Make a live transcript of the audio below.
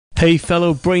Hey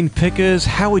fellow brain pickers,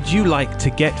 how would you like to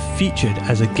get featured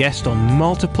as a guest on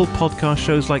multiple podcast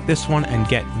shows like this one and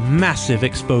get massive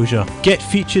exposure?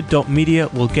 GetFeatured.media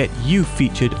will get you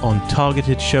featured on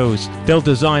targeted shows. They'll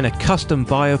design a custom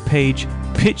bio page,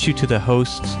 pitch you to the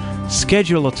hosts,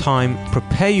 schedule a time,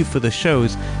 prepare you for the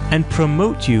shows, and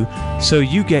promote you so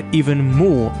you get even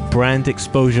more brand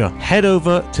exposure. Head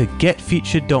over to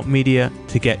GetFeatured.media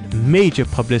to get major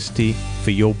publicity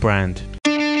for your brand.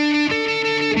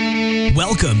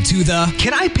 Welcome to the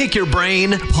Can I Pick Your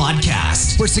Brain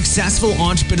podcast, where successful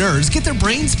entrepreneurs get their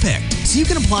brains picked so you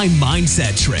can apply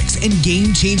mindset tricks and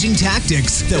game-changing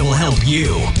tactics that will help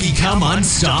you become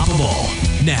unstoppable.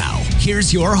 Now,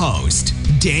 here's your host,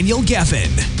 Daniel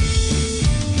Geffen.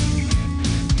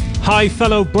 Hi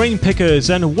fellow brain pickers,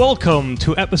 and welcome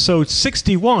to episode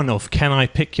 61 of Can I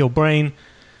Pick Your Brain.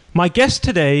 My guest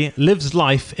today lives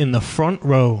life in the front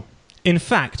row. In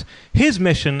fact, his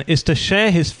mission is to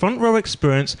share his front row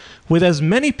experience with as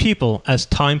many people as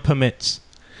time permits.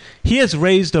 He has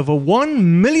raised over $1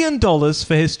 million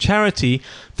for his charity,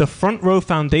 the Front Row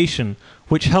Foundation,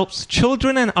 which helps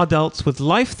children and adults with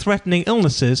life-threatening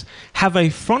illnesses have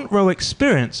a front row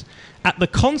experience at the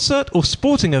concert or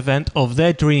sporting event of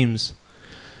their dreams.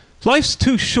 Life's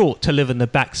too short to live in the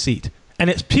back seat. And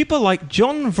it's people like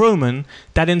Jon Vroman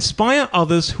that inspire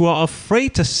others who are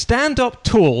afraid to stand up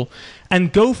tall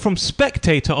and go from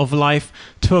spectator of life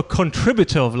to a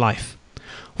contributor of life.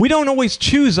 We don't always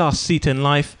choose our seat in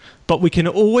life, but we can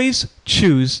always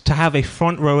choose to have a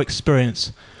front row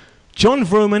experience. Jon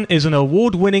Vroman is an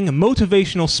award-winning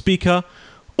motivational speaker,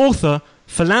 author,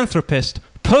 philanthropist,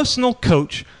 personal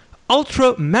coach,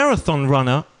 ultra-marathon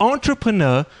runner,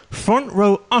 entrepreneur, front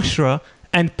row usherer,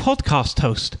 and podcast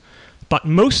host. But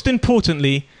most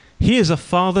importantly, he is a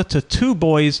father to two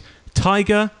boys,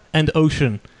 Tiger and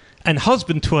Ocean, and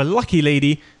husband to a lucky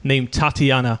lady named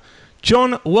Tatiana.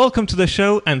 Jon, welcome to the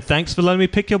show, and thanks for letting me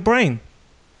pick your brain.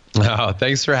 Oh,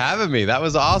 thanks for having me. That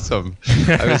was awesome.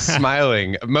 I was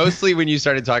smiling, mostly when you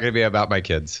started talking to me about my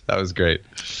kids. That was great.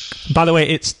 By the way,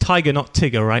 it's Tiger, not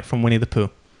Tigger, right, from Winnie the Pooh?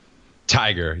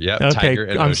 Tiger, yep. Okay, Tiger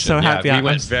and I'm Ocean. so happy. Yeah, we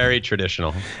went very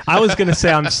traditional. I was going to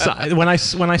say, when I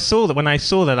saw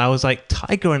that, I was like,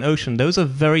 Tiger and Ocean. Those are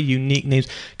very unique names.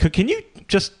 Can you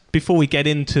just, before we get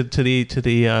into the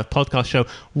podcast show,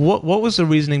 what was the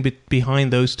reasoning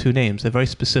behind those two names? They're very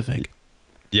specific.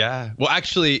 Yeah. Well,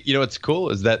 actually, you know what's cool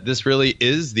is that this really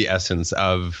is the essence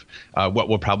of what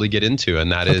we'll probably get into,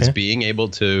 and that is being able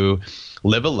to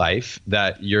live a life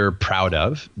that you're proud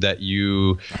of, that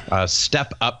you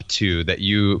step up to, that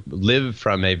you live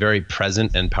from a very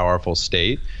present and powerful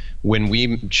state. When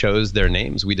we chose their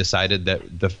names, we decided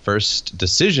that the first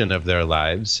decision of their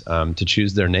lives to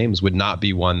choose their names would not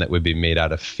be one that would be made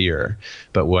out of fear,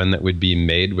 but one that would be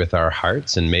made with our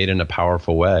hearts and made in a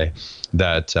powerful way,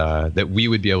 that we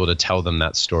would be able to tell them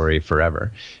that story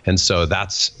forever. And so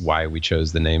that's why we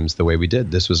chose the names the way we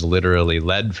did. This was literally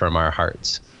led from our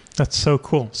hearts. That's so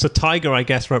cool. So Tiger, I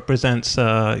guess, represents,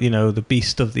 the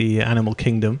beast of the animal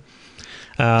kingdom.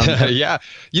 Yeah.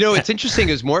 You know, it's interesting.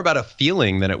 It was more about a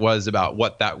feeling than it was about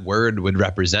what that word would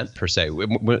represent per se.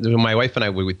 When my wife and I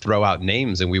would throw out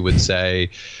names, and we would say,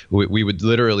 we would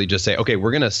literally just say, okay,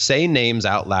 we're going to say names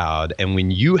out loud. And when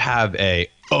you have a,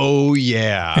 oh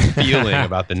yeah, feeling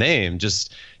about the name,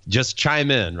 just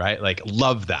chime in, right? Like,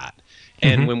 love that.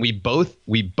 And when we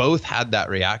both had that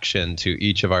reaction to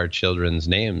each of our children's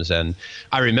names. And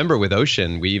I remember with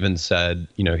Ocean, we even said,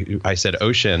 I said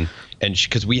Ocean, and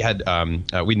because we had,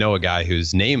 we know a guy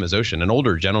whose name is Ocean, an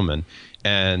older gentleman.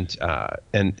 And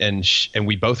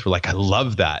we both were like, I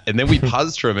love that. And then we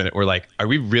paused for a minute. We're like, are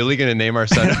we really going to name our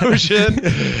son Ocean?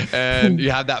 And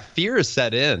you have that fear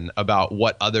set in about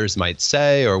what others might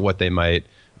say or what they might,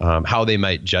 how they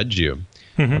might judge you.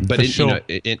 But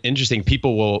interesting.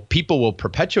 People will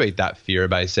perpetuate that fear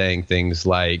by saying things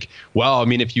like, "Well, I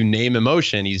mean, if you name him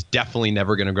Ocean, he's definitely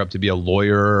never going to grow up to be a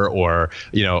lawyer, or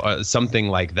something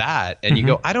like that." And you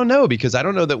go, "I don't know," because I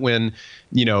don't know that when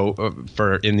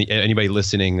anybody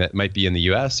listening that might be in the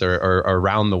U.S. or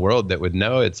around the world that would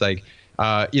know, it's like.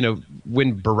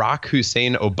 When Barack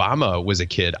Hussein Obama was a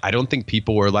kid, I don't think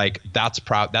people were like, that's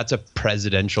a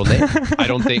presidential name. I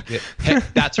don't think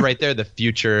that's right there, the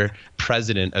future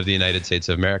president of the United States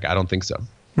of America. I don't think so.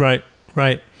 Right.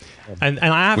 And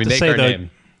I have to say, though,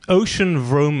 Ocean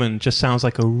Vroman just sounds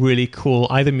like a really cool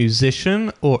either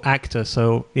musician or actor.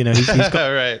 So, he's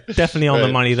got definitely on the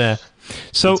money there.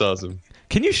 So that's awesome.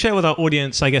 Can you share with our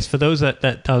audience, I guess, for those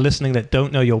that are listening that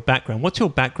don't know your background, what's your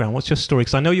background? What's your story?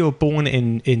 Because I know you were born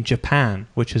in Japan,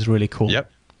 which is really cool.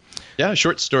 Yep. Yeah,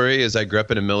 short story is I grew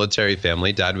up in a military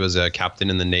family. Dad was a captain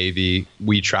in the Navy.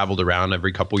 We traveled around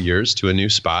every couple years to a new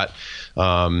spot.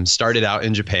 Started out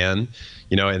in Japan,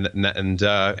 and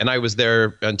I was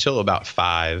there until about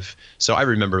 5. So I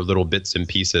remember little bits and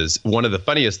pieces. One of the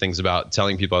funniest things about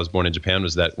telling people I was born in Japan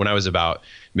was that when I was about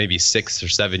maybe 6 or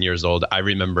 7 years old, I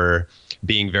remember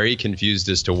being very confused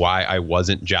as to why I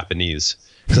wasn't Japanese.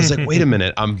 Because I was like, wait a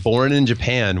minute, I'm born in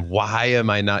Japan. Why am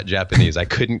I not Japanese? I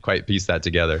couldn't quite piece that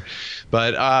together.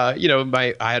 But I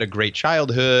had a great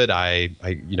childhood. I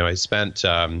spent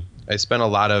a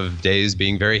lot of days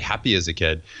being very happy as a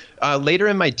kid. Later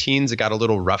in my teens, it got a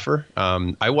little rougher.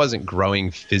 I wasn't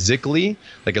growing physically.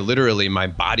 Literally, my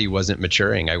body wasn't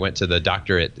maturing. I went to the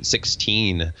doctor at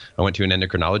 16. I went to an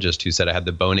endocrinologist who said I had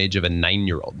the bone age of a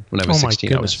 9-year-old when I was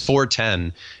 16. I was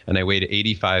 4'10", and I weighed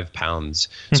 85 pounds.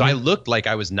 So I looked like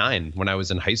I was 9 when I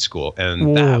was in high school.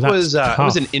 And that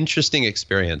was an interesting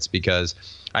experience because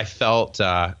I felt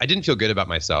I didn't feel good about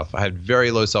myself. I had very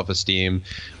low self-esteem.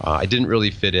 I didn't really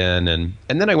fit in, and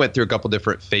then I went through a couple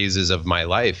different phases of my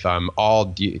life,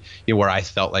 where I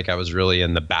felt like I was really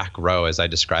in the back row, as I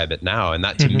describe it now. And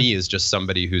that to me is just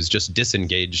somebody who's just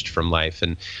disengaged from life,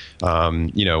 and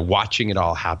watching it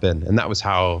all happen. And that was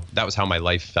how my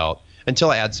life felt,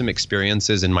 until I had some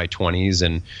experiences in my 20s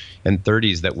and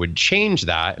 30s that would change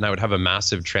that. And I would have a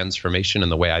massive transformation in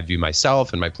the way I view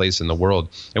myself and my place in the world.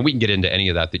 And we can get into any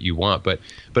of that you want. But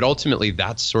ultimately,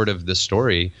 that's sort of the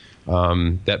story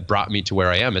that brought me to where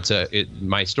I am.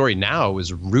 My story now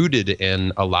is rooted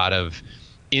in a lot of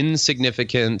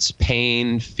insignificance,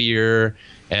 pain, fear,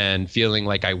 and feeling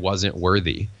like I wasn't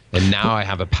worthy. And now I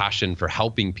have a passion for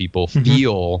helping people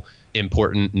feel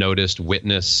important, noticed,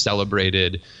 witnessed,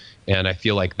 celebrated. And I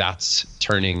feel like that's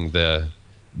turning the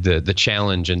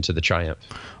challenge into the triumph.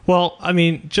 Well, I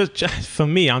mean, just for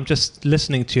me, I'm just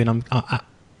listening to you, and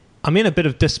I'm in a bit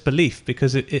of disbelief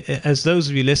because, as those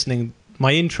of you listening,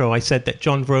 my intro, I said that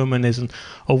Jon Vroman is an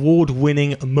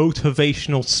award-winning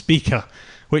motivational speaker,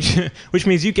 which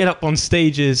means you get up on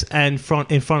stages and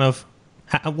in front of.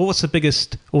 What's the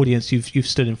biggest audience you've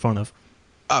stood in front of?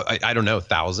 I don't know,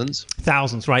 thousands.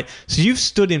 Thousands, right? So you've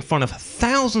stood in front of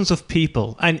thousands of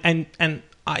people, and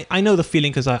I know the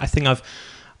feeling because I think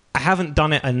I haven't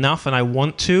done it enough, and I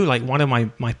want to. Like, one of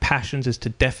my passions is to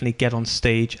definitely get on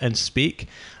stage and speak.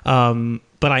 But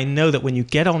I know that when you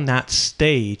get on that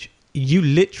stage, you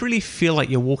literally feel like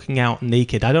you're walking out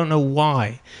naked. I don't know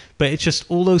why, but it's just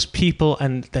all those people.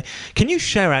 And can you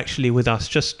share actually with us,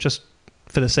 just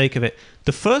for the sake of it,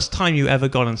 the first time you ever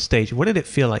got on stage, what did it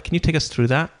feel like? Can you take us through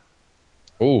that?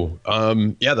 Oh,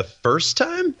 yeah, the first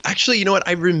time? Actually, you know what?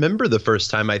 I remember the first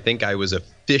time I think I was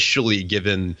officially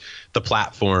given the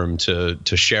platform to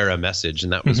share a message.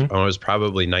 And that was I was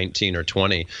probably 19 or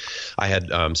 20. I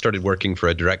had started working for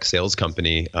a direct sales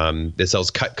company that sells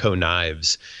Cutco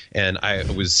knives. And I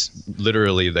was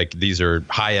literally like, these are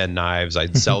high-end knives.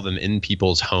 I'd sell them in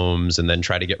people's homes and then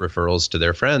try to get referrals to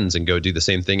their friends and go do the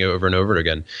same thing over and over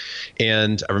again.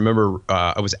 And I remember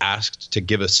I was asked to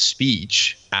give a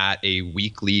speech at a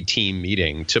weekly team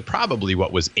meeting to probably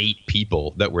what was 8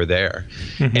 people that were there.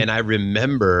 And I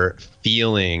remember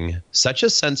feeling such a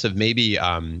sense of maybe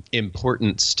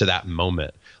importance to that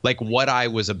moment. Like, what I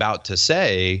was about to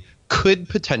say could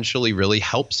potentially really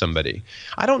help somebody.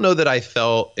 I don't know that I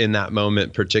felt in that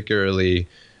moment particularly,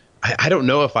 I don't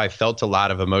know if I felt a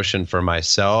lot of emotion for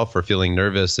myself or feeling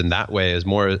nervous in that way, as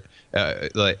more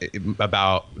like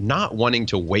about not wanting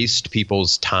to waste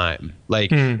people's time.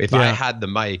 Like if I had the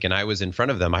mic and I was in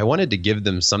front of them, I wanted to give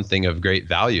them something of great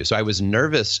value. So I was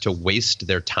nervous to waste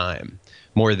their time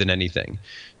more than anything,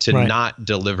 to not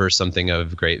deliver something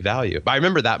of great value. But I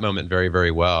remember that moment very, very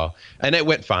well. And it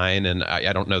went fine. And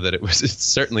I don't know that it's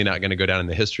certainly not going to go down in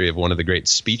the history of one of the great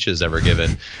speeches ever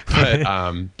given. But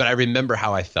I remember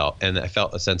how I felt. And I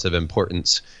felt a sense of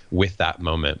importance with that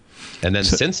moment. And then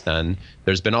since then,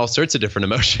 there's been all sorts of different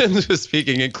emotions with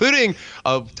speaking, including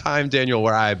a time, Daniel,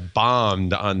 where I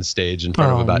bombed on stage in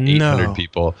front of about 800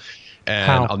 people.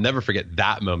 And I'll never forget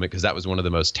that moment, because that was one of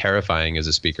the most terrifying as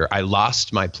a speaker. I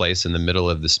lost my place in the middle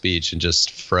of the speech and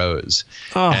just froze.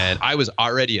 And I was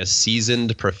already a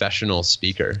seasoned professional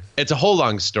speaker. It's a whole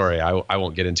long story. I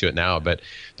won't get into it now. But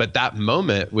that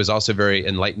moment was also very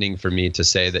enlightening for me to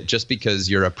say that just because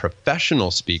you're a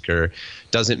professional speaker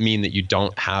doesn't mean that you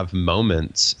don't have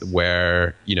moments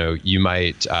where, you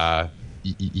might,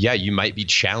 you might be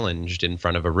challenged in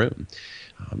front of a room.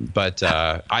 But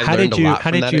I learned a lot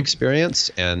from that experience,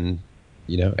 and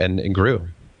and grew.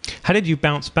 How did you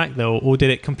bounce back though, or did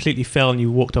it completely fail and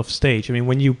you walked off stage? I mean,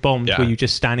 when you bombed, were you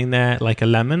just standing there like a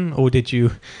lemon, or did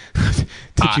you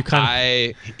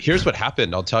Here's what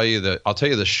happened. I'll tell you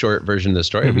the short version of the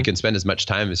story. We can spend as much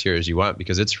time here as you want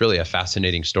because it's really a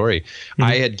fascinating story.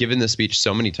 I had given this speech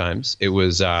so many times. It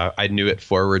was I knew it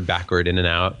forward, backward, in and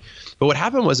out. But what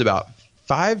happened was about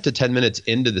 5 to 10 minutes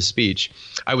into the speech,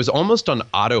 I was almost on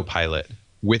autopilot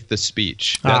with the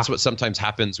speech. That's what sometimes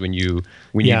happens when you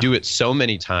do it so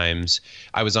many times.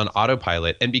 I was on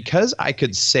autopilot, and because I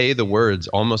could say the words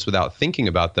almost without thinking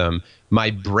about them,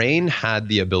 my brain had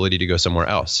the ability to go somewhere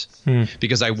else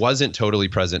because I wasn't totally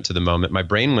present to the moment. My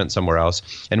brain went somewhere else,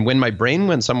 and when my brain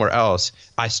went somewhere else,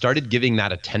 I started giving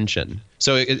that attention.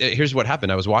 So here's what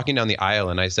happened. I was walking down the aisle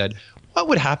and I said, what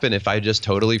would happen if I just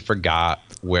totally forgot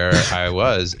where I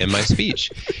was in my speech?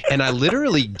 And I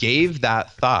literally gave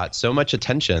that thought so much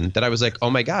attention that I was like, oh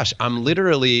my gosh,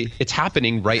 it's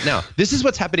happening right now. This is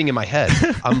what's happening in my head.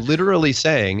 I'm literally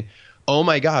saying, oh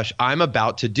my gosh, I'm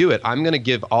about to do it. I'm going to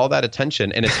give all that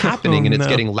attention, and it's happening, and it's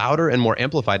getting louder and more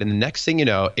amplified. And the next thing you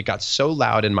know, it got so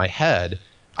loud in my head,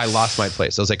 I lost my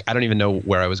place. I was like, I don't even know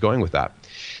where I was going with that.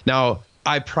 Now,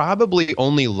 I probably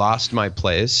only lost my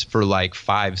place for like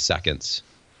 5 seconds.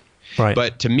 Right.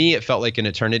 But to me, it felt like an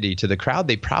eternity. To the crowd,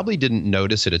 they probably didn't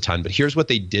notice it a ton. But here's what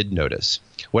they did notice.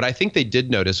 What I think they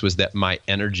did notice was that my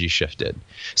energy shifted.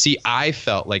 See, I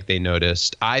felt like they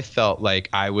noticed. I felt like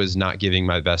I was not giving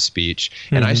my best speech.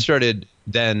 And I started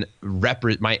then,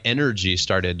 my energy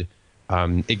started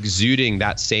exuding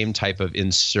that same type of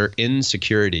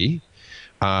insecurity,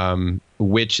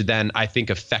 which then I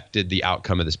think affected the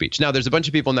outcome of the speech. Now, there's a bunch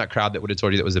of people in that crowd that would have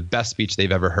told you that was the best speech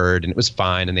they've ever heard, and it was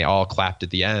fine, and they all clapped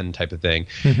at the end type of thing.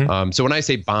 So when I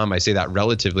say bomb, I say that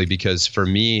relatively because for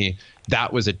me,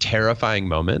 that was a terrifying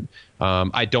moment.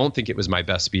 I don't think it was my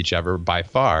best speech ever by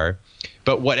far.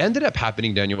 But what ended up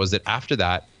happening, Daniel, was that after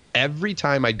that, every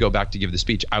time I'd go back to give the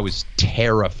speech, I was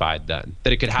terrified then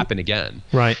that it could happen again.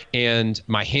 Right. And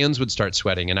my hands would start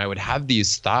sweating, and I would have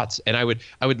these thoughts, and I would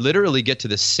literally get to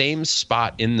the same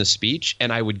spot in the speech,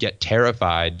 and I would get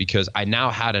terrified because I now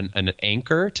had an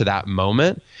anchor to that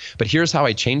moment. But here's how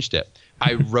I changed it.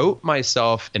 I wrote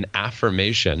myself an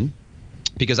affirmation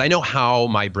because I know how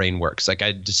my brain works. Like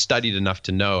I just studied enough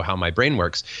to know how my brain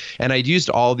works. And I'd used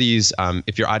all these,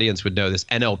 if your audience would know this,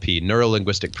 NLP,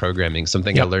 neuro-linguistic programming,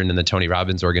 something I learned in the Tony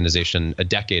Robbins organization a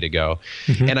decade ago.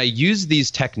 And I used these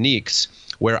techniques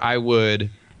where I would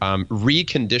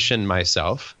recondition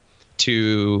myself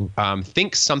to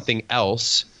think something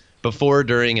else before,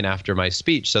 during, and after my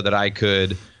speech so that I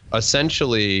could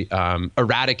essentially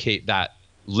eradicate that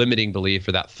limiting belief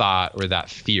or that thought or that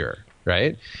fear.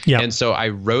 Right. Yeah. And so I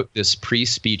wrote this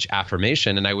pre-speech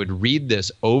affirmation, and I would read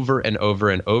this over and over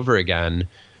and over again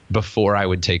before I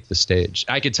would take the stage.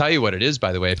 I could tell you what it is,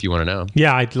 by the way, if you want to know.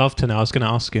 Yeah, I'd love to know. I was going to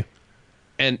ask you.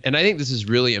 And I think this is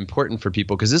really important for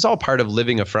people because this is all part of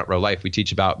living a front row life. We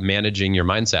teach about managing your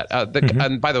mindset.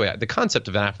 And by the way, the concept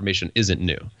of an affirmation isn't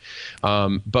new.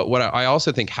 But what I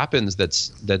also think happens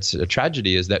that's a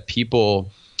tragedy is that people,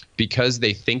 because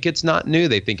they think it's not new,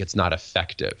 they think it's not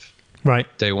effective. Right.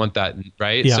 They want that,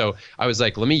 right? Yeah. So I was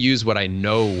like, let me use what I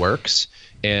know works.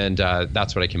 And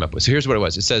that's what I came up with. So here's what it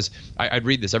was. It says, I'd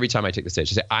read this every time I take the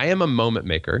stage. I say, I am a moment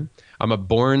maker. I'm a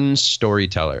born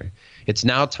storyteller. It's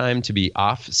now time to be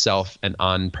off self and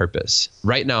on purpose.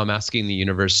 Right now, I'm asking the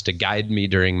universe to guide me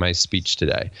during my speech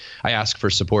today. I ask for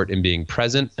support in being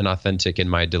present and authentic in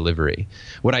my delivery.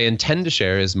 What I intend to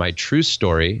share is my true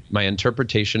story, my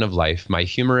interpretation of life, my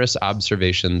humorous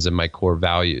observations, and my core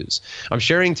values. I'm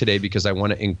sharing today because I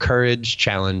want to encourage,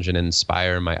 challenge, and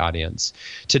inspire my audience.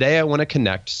 Today, I want to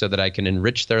connect so that I can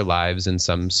enrich their lives in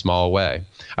some small way.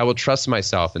 I will trust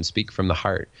myself and speak from the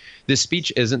heart. This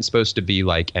speech isn't supposed to be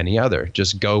like any other.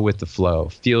 Just go with the flow.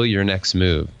 Feel your next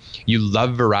move. You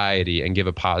love variety and give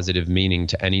a positive meaning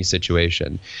to any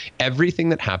situation. Everything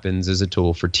that happens is a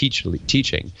tool for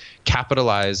teaching.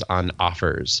 Capitalize on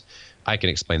offers. I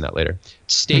can explain that later.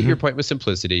 State your point with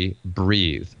simplicity.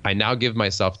 Breathe. I now give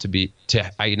myself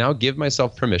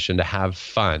permission to have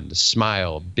fun, to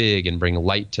smile big, and bring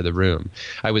light to the room.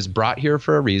 I was brought here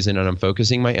for a reason, and I'm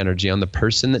focusing my energy on the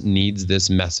person that needs this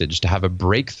message to have a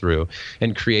breakthrough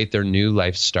and create their new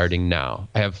life starting now.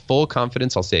 I have full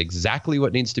confidence. I'll say exactly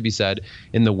what needs to be said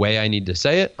in the way I need to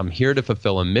say it. I'm here to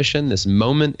fulfill a mission. This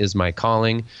moment is my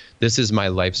calling. This is my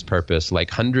life's purpose. Like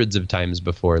hundreds of times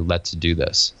before, let's do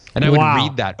this. And I would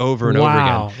read that over and over again.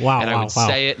 And I would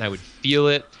say it, and I would feel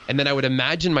it. And then I would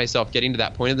imagine myself getting to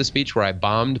that point of the speech where I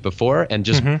bombed before and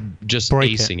just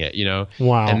acing it, you know?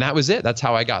 Wow. And that was it. That's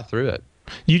how I got through it.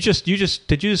 Did you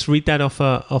just read that off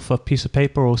a piece of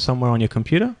paper or somewhere on your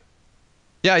computer?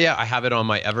 Yeah. I have it on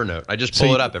my Evernote. I just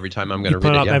pull it up every time I'm going to read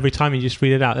pull it it. up Yeah. every time you just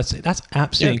read it out. That's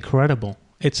absolutely incredible.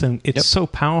 It's so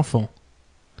powerful.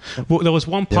 Well, there was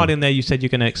one part in there you said you're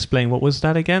going to explain. What was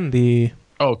that again?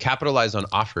 Capitalize on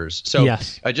offers. So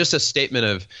yes. Just a statement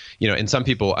of, and some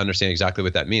people understand exactly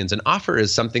what that means. An offer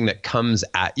is something that comes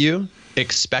at you,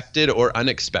 expected or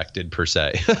unexpected per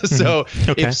se. So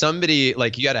if somebody,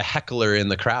 like you had a heckler in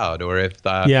the crowd, or if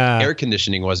air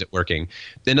conditioning wasn't working,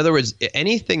 in other words,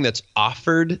 anything that's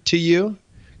offered to you,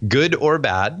 good or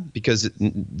bad, because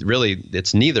really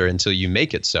it's neither until you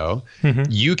make it so,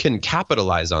 you can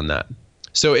capitalize on that.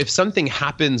 So if something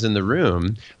happens in the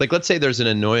room, like let's say there's an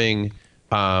annoying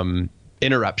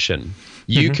interruption,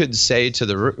 you could say to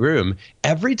the room,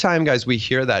 every time, guys, we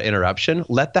hear that interruption,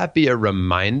 let that be a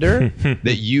reminder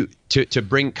that you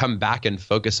come back and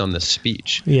focus on the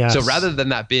speech. Yes. So rather than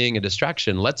that being a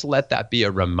distraction, let's let that be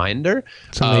a reminder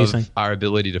of our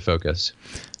ability to focus.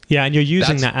 Yeah, and you're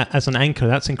using that as an anchor.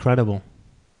 That's incredible.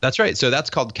 That's right. So that's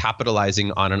called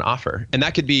capitalizing on an offer. And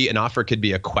that could be an offer, could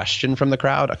be a question from the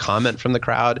crowd, a comment from the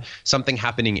crowd, something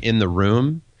happening in the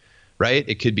room, right?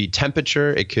 It could be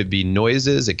temperature, it could be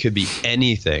noises, it could be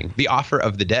anything. The offer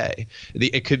of the day.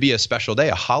 It could be a special day,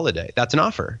 a holiday. That's an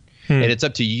offer. And it's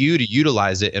up to you to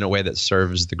utilize it in a way that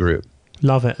serves the group.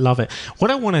 Love it. Love it.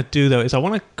 What I want to do, though, is I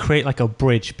want to create like a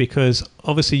bridge, because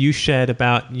obviously you shared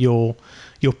about your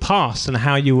past and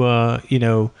how you were,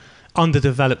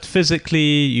 underdeveloped physically.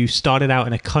 You started out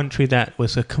in a country that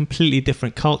was a completely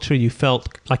different culture. You felt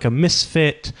like a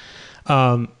misfit,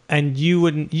 and you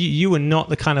were not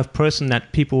the kind of person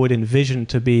that people would envision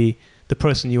to be the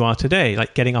person you are today,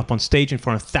 like getting up on stage in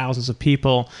front of thousands of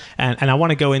people. And I want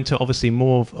to go into obviously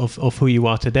more of who you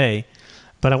are today,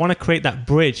 but I want to create that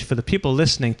bridge for the people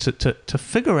listening to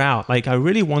figure out, like, I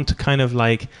really want to kind of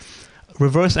like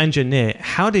reverse engineer,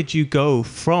 how did you go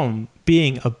from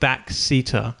being a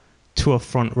backseater to a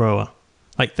front rower?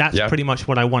 Like, that's pretty much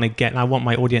what I want to get, and I want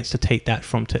my audience to take that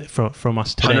from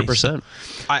us today. 100%.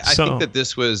 I think that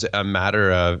this was a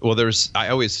matter of, I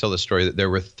always tell the story that there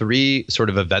were 3 sort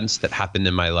of events that happened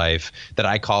in my life that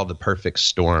I call the perfect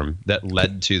storm that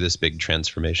led to this big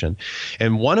transformation.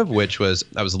 And one of which was,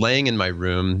 I was laying in my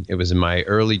room. It was in my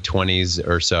early 20s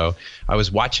or so. I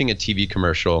was watching a TV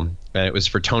commercial, and it was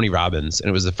for Tony Robbins. And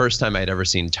it was the first time I'd ever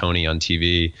seen Tony on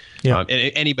TV. Yeah.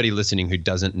 And anybody listening who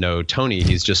doesn't know Tony,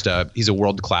 he's a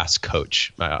world-class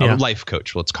coach, a life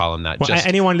coach, let's call him that, well, just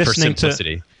anyone for listening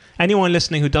simplicity. Anyone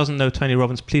listening who doesn't know Tony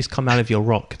Robbins, please come out of your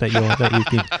rock that you've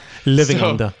been living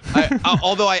under.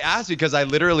 Although I asked, because I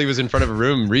literally was in front of a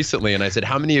room recently, and I said,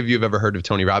 how many of you have ever heard of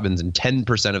Tony Robbins? And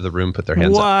 10% of the room put their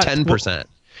hands up. 10%.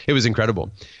 It was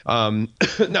incredible. No,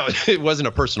 it wasn't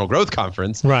a personal growth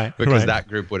conference, right? Because that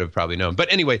group would have probably known.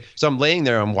 But anyway, so I'm laying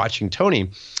there, I'm watching Tony,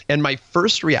 and my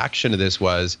first reaction to this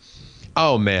was,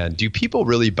 oh man, do people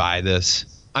really buy this?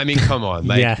 I mean, come on.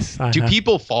 Like, yes, do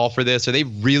people fall for this? Are they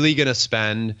really going to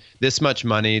spend this much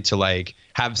money to like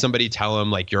have somebody tell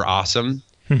them like, you're awesome?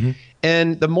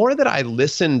 And the more that I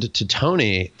listened to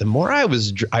Tony, the more I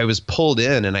was pulled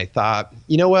in, and I thought,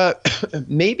 you know what?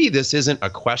 Maybe this isn't a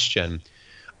question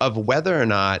of whether or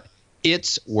not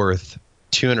it's worth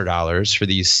 $200 for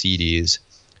these CDs.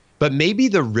 But maybe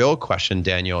the real question,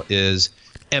 Daniel, is,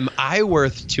 am I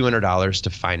worth $200 to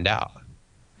find out?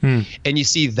 And you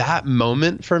see, that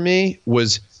moment for me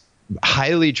was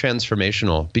highly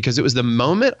transformational, because it was the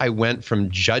moment I went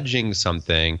from judging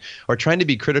something or trying to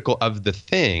be critical of the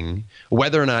thing,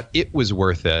 whether or not it was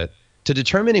worth it, to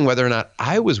determining whether or not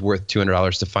I was worth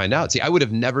 $200 to find out. See, I would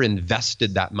have never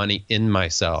invested that money in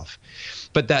myself.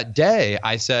 But that day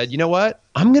I said, you know what?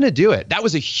 I'm going to do it. That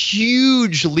was a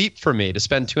huge leap for me to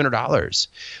spend $200.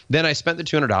 Then I spent the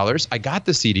 $200. I got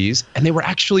the CDs, and they were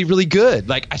actually really good.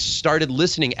 Like, I started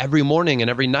listening every morning and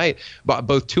every night,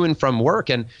 both to and from work,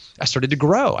 and I started to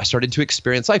grow. I started to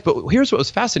experience life. But here's what was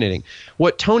fascinating.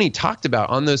 What Tony talked about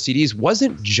on those CDs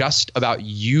wasn't just about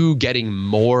you getting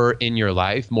more in your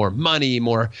life, more money,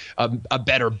 more a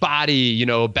better body,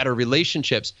 better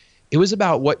relationships. It was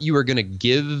about what you were going to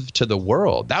give to the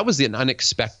world. That was an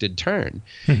unexpected turn.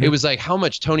 It was like how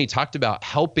much Tony talked about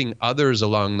helping others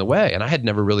along the way. And I had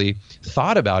never really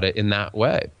thought about it in that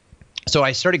way. So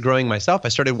I started growing myself. I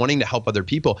started wanting to help other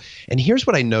people. And here's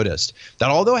what I noticed, that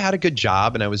although I had a good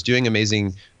job and I was doing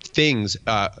amazing things,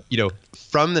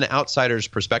 from an outsider's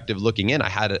perspective looking in, I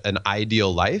had an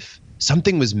ideal life.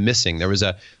 Something was missing. There was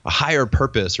a higher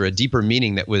purpose or a deeper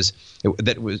meaning that was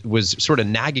sort of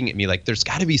nagging at me, like there's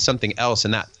got to be something else.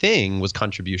 And that thing was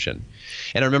contribution.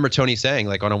 And I remember Tony saying,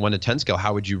 like, on a 1 to 10 scale,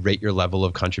 how would you rate your level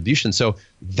of contribution? So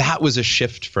that was a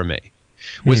shift for me,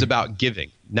 was about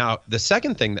giving. Now, the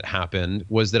second thing that happened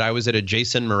was that I was at a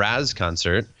Jason Mraz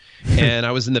concert and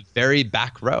I was in the very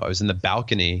back row. I was in the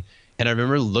balcony and I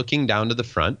remember looking down to the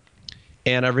front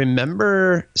and I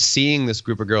remember seeing this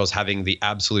group of girls having the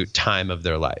absolute time of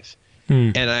their life.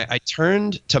 And I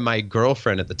turned to my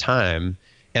girlfriend at the time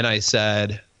and I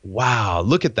said, wow,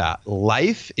 look at that.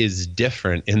 Life is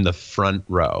different in the front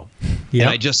row. Yep. And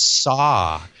I just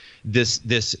saw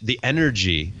the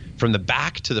energy from the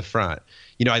back to the front.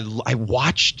 You know, I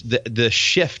watched the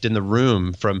shift in the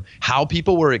room from how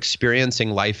people were experiencing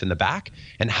life in the back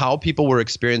and how people were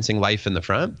experiencing life in the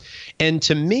front. And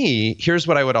to me, here's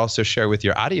what I would also share with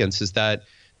your audience is that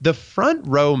the front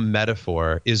row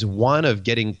metaphor is one of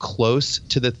getting close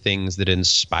to the things that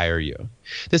inspire you.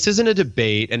 This isn't a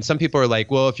debate. And some people are like,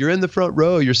 well, if you're in the front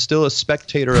row, you're still a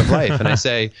spectator of life. And I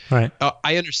say, right.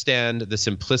 I understand the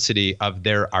simplicity of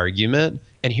their argument.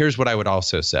 And here's what I would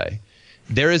also say.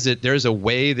 There's a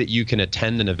way that you can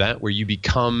attend an event where you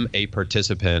become a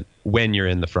participant when you're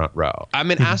in the front row. I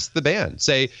mean, ask the band.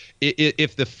 Say,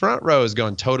 if the front row is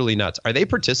going totally nuts, are they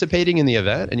participating in the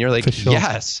event? And you're like, sure.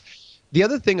 Yes. The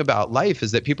other thing about life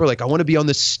is that people are like, I want to be on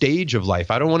the stage of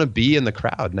life. I don't want to be in the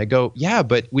crowd. And I go, yeah,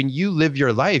 but when you live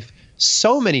your life,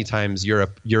 so many times you're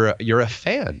a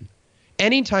fan.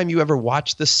 Anytime you ever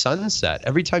watch the sunset,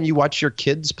 every time you watch your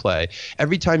kids play,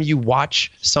 every time you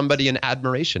watch somebody in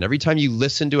admiration, every time you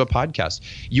listen to a podcast,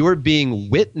 you are being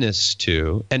witnessed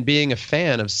to and being a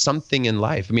fan of something in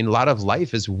life. I mean, a lot of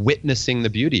life is witnessing the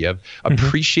beauty of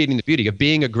appreciating the beauty of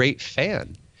being a great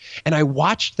fan. And I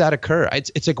watched that occur.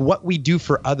 It's like what we do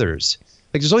for others.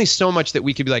 Like there's only so much that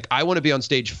we could be like, I want to be on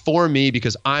stage for me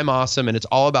because I'm awesome and it's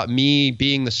all about me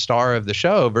being the star of the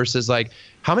show versus like,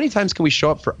 how many times can we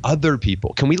show up for other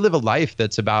people? Can we live a life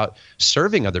that's about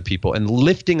serving other people and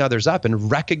lifting others up and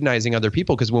recognizing other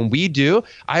people? Because when we do,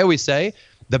 I always say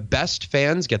the best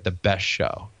fans get the best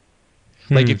show.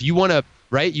 Like if you want to,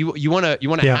 right? You want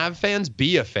to have fans,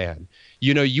 be a fan.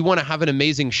 You know, you want to have an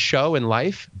amazing show in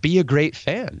life, be a great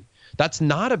fan. That's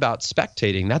not about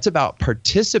spectating. That's about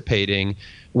participating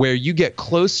where you get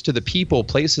close to the people,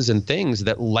 places, and things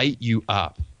that light you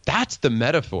up. That's the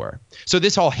metaphor. So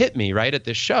this all hit me right at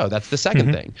this show. That's the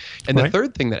second thing. And the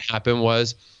third thing that happened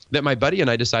was that my buddy and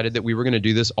I decided that we were going to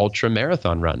do this ultra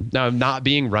marathon run. Now, not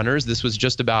being runners, this was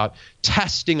just about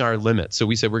testing our limits. So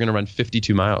we said we're going to run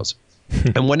 52 miles.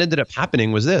 And what ended up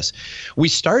happening was this. We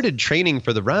started training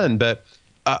for the run, but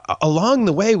along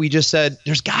the way, we just said,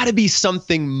 there's got to be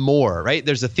something more, right?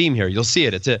 There's a theme here. You'll see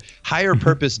it. It's a higher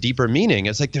purpose, deeper meaning.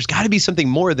 It's like, there's got to be something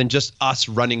more than just us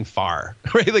running far,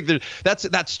 right? Like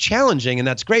that's challenging and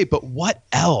that's great, but what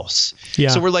else? Yeah.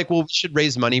 So we're like, well, we should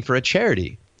raise money for a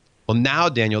charity. Well, now,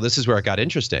 Daniel, this is where it got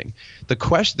interesting. The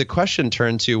question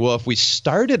turned to, well, if we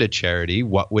started a charity,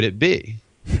 what would it be?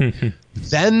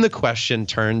 Then the question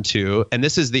turned to, and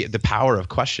this is the power of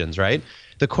questions, right?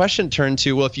 The question turned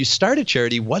to, well, if you start a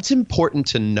charity, what's important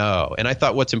to know? And I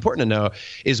thought what's important to know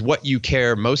is what you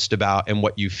care most about and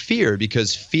what you fear,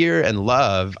 because fear and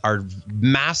love are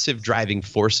massive driving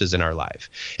forces in our life.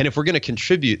 And if we're going to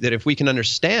contribute, that if we can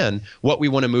understand what we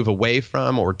want to move away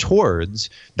from or towards,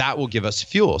 that will give us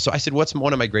fuel. So I said, what's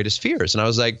one of my greatest fears? And I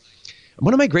was like,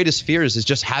 one of my greatest fears is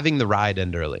just having the ride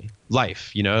end early.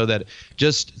 Life, you know, that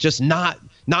just not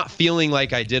feeling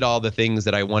like I did all the things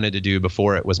that I wanted to do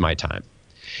before it was my time.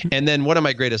 And then one of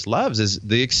my greatest loves is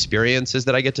the experiences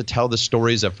that I get to tell the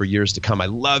stories of for years to come. I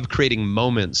love creating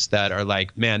moments that are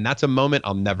like, man, that's a moment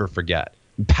I'll never forget.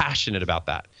 I'm passionate about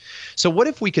that. So what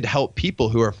if we could help people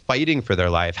who are fighting for their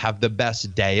life have the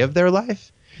best day of their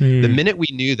life? The minute we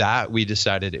knew that, we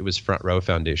decided it was Front Row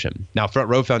Foundation. Now, Front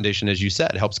Row Foundation, as you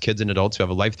said, helps kids and adults who have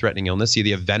a life-threatening illness see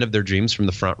the event of their dreams from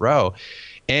the front row.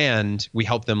 And we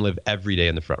help them live every day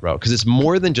in the front row, because it's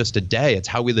more than just a day. It's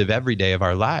how we live every day of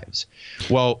our lives.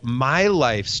 Well, my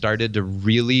life started to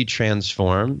really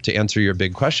transform, to answer your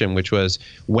big question, which was,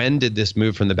 when did this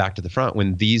move from the back to the front?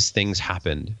 When these things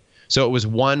happened. So it was,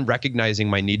 one, recognizing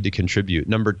my need to contribute.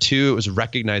 Number two, it was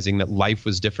recognizing that life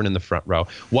was different in the front row.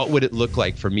 What would it look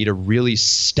like for me to really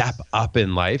step up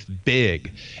in life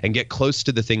big and get close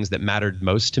to the things that mattered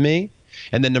most to me?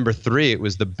 And then number three, it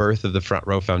was the birth of the Front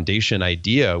Row Foundation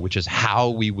idea, which is how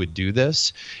we would do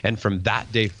this. And from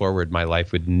that day forward, my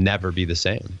life would never be the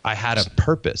same. I had a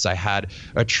purpose. I had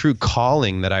a true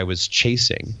calling that I was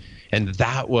chasing. And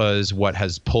that was what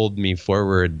has pulled me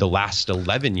forward the last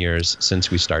 11 years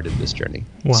since we started this journey.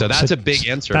 Wow. So that's a big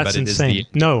answer, but it insane. Is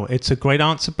the... No, it's a great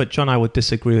answer, but Jon, I would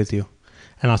disagree with you.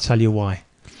 And I'll tell you why.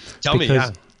 Tell me,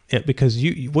 yeah. Because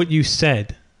what you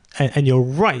said, and you're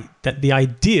right, that the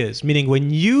ideas, meaning when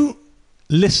you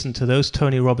listen to those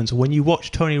Tony Robbins, when you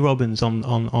watch Tony Robbins on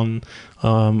the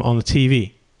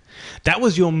TV, That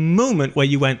was your moment where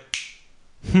you went,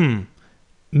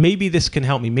 maybe this can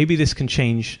help me. Maybe this can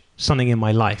change something in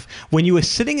my life. When you were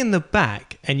sitting in the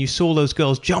back and you saw those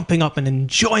girls jumping up and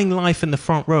enjoying life in the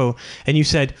front row, and you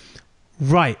said,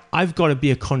 right, I've got to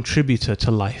be a contributor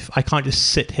to life. I can't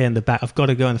just sit here in the back. I've got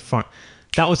to go in the front.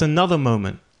 That was another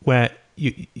moment where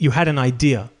you had an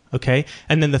idea, okay?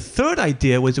 And then the third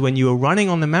idea was when you were running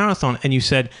on the marathon and you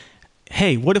said,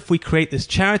 hey, what if we create this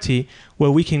charity where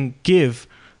we can give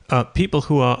people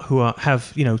who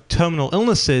have terminal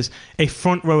illnesses a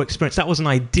front row experience? That was an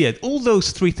idea. All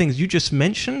those three things you just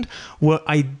mentioned were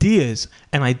ideas,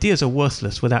 and ideas are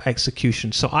worthless without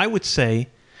execution. So I would say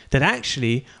that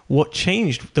actually what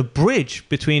changed the bridge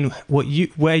between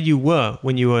where you were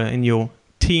when you were in your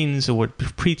teens or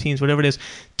pre-teens, whatever it is,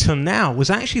 till now was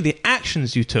actually the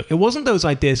actions you took. It wasn't those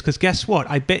ideas, because guess what?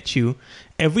 I bet you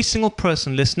every single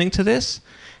person listening to this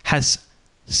has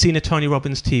seen a Tony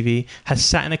Robbins TV, has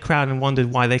sat in a crowd and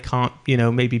wondered why they can't,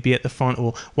 maybe be at the front,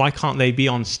 or why can't they be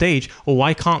on stage, or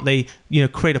why can't they,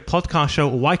 create a podcast show,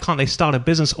 or why can't they start a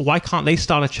business, or why can't they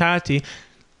start a charity?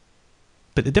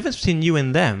 But the difference between you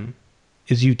and them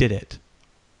is you did it.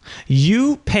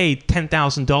 You paid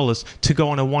 $10,000 to go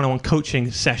on a one-on-one coaching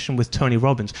session with Tony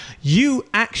Robbins. You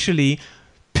actually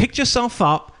picked yourself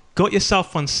up, got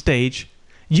yourself on stage.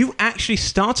 You actually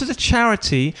started a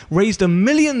charity, raised $1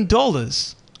 million,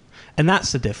 and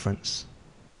that's the difference.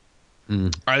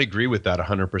 I agree with that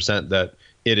 100%. That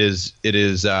it is.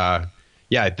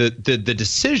 The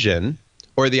decision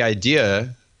or the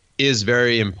idea is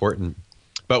very important,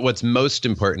 but what's most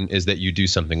important is that you do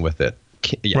something with it.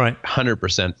 Yeah, right.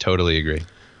 100%, totally agree.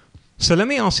 So let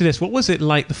me ask you this: what was it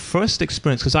like the first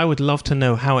experience? Because I would love to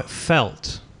know how it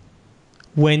felt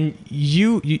when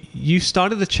you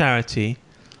started the charity.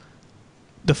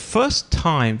 The first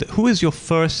time, who is your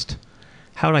first,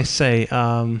 how do I say,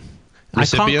 recipient? I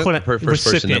can't call it First recipient.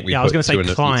 person that we I was going put to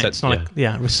say client. It's not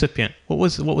recipient. What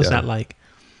was that like?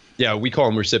 Yeah, we call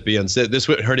them recipients.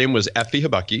 Her name was Effie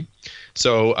Habucky.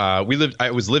 So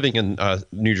I was living in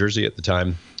New Jersey at the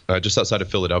time, just outside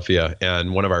of Philadelphia,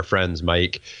 and one of our friends,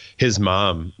 Mike, his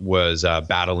mom was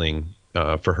battling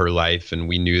for her life, and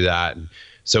we knew that, and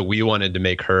so we wanted to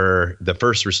make her the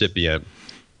first recipient.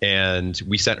 And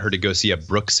we sent her to go see a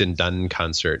Brooks and Dunn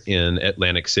concert in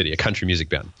Atlantic City, a country music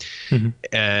band. Mm-hmm.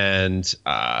 And,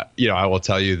 I will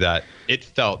tell you that it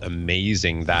felt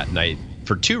amazing that night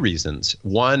for two reasons.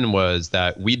 One was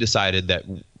that we decided that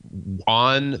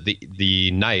on the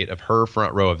night of her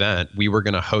front row event, we were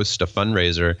going to host a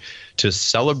fundraiser to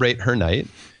celebrate her night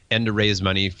and to raise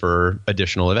money for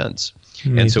additional events.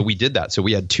 Amazing. And so we did that. So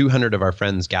we had 200 of our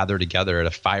friends gather together at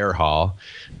a fire hall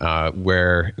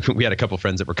where we had a couple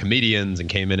friends that were comedians and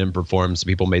came in and performed. So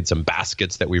people made some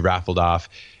baskets that we raffled off.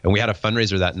 And we had a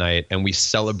fundraiser that night, and we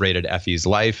celebrated Effie's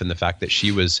life and the fact that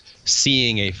she was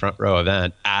seeing a front row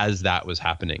event as that was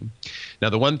happening. Now,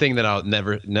 the one thing that I'll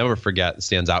never forget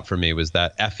stands out for me was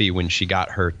that Effie, when she got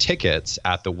her tickets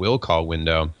at the will call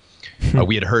window,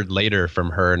 we had heard later from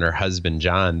her and her husband,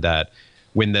 John, that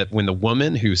when the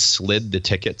woman who slid the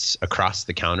tickets across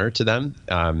the counter to them,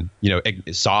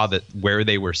 saw that where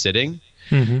they were sitting,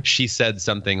 she said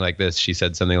something like this. She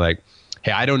said something like,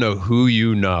 "Hey, I don't know who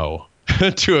you know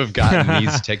to have gotten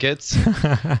these tickets,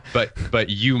 but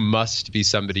you must be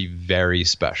somebody very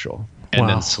special." And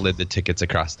then slid the tickets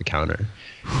across the counter.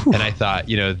 Whew. And I thought,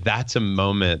 that's a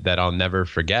moment that I'll never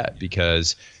forget,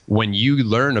 because when you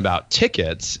learn about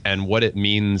tickets and what it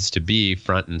means to be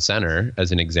front and center,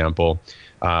 as an example,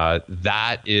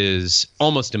 that is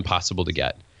almost impossible to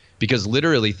get. Because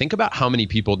literally, think about how many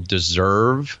people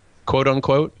deserve, quote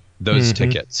unquote, those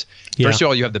tickets. Yeah. First of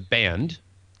all, you have the band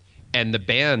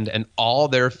and all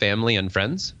their family and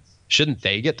friends. Shouldn't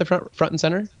they get the front and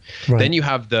center? Right. Then you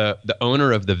have the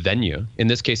owner of the venue. In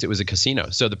this case, it was a casino.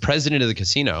 So the president of the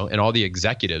casino and all the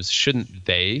executives, shouldn't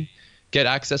they get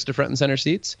access to front and center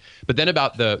seats? But then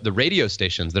about the radio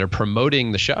stations that are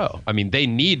promoting the show. I mean, they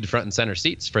need front and center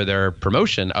seats for their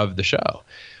promotion of the show.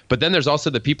 But then there's also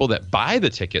the people that buy the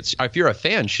tickets. If you're a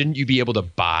fan, shouldn't you be able to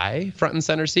buy front and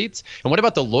center seats? And what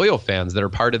about the loyal fans that are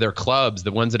part of their clubs,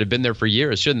 the ones that have been there for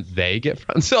years? Shouldn't they get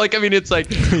front and center? It's like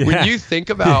when you think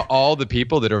about all the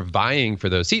people that are vying for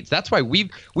those seats, that's why we've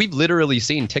literally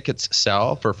seen tickets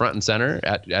sell for front and center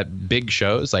at big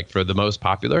shows, like for the most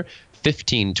popular,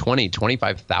 $15,000, $20,000,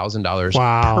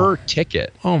 $25,000 per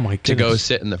ticket. Oh my goodness. To go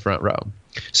sit in the front row.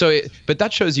 So, but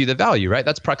that shows you the value, right?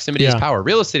 That's proximity is power.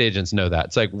 Real estate agents know that.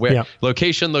 It's like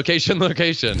location.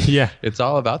 Yeah. It's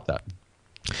all about that.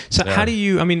 So how do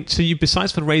you,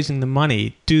 besides for raising the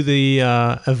money, do the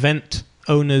event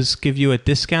owners give you a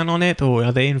discount on it, or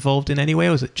are they involved in any way?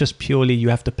 Or is it just purely you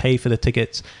have to pay for the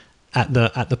tickets at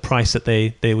the price that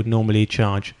they would normally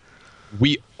charge?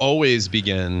 We always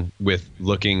begin with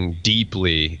looking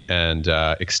deeply and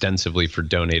extensively for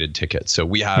donated tickets. So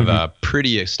we have a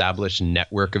pretty established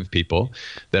network of people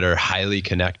that are highly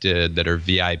connected, that are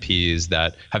VIPs,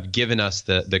 that have given us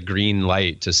the green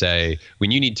light to say,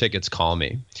 when you need tickets, call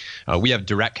me. We have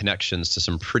direct connections to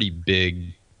some pretty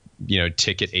big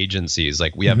ticket agencies.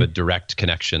 Like we have a direct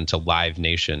connection to Live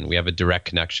Nation. We have a direct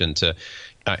connection to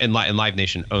and Live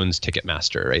Nation owns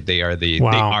Ticketmaster, right? They are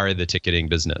the ticketing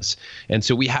business, and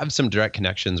so we have some direct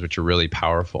connections which are really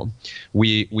powerful.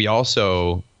 We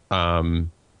also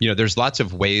there's lots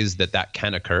of ways that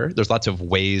can occur. There's lots of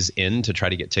ways in to try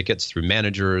to get tickets through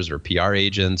managers or PR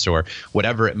agents or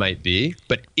whatever it might be.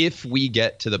 But if we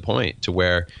get to the point to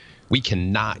where we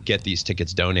cannot get these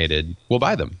tickets donated, we'll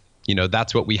buy them.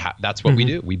 That's what we have. That's what we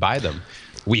do. We buy them.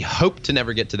 We hope to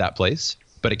never get to that place,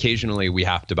 but occasionally we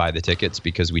have to buy the tickets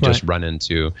because we just run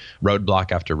into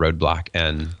roadblock after roadblock.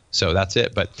 And so that's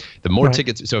it. But the more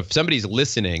tickets. So if somebody's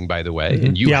listening, by the way,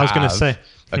 and you have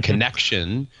a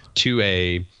connection to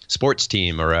a sports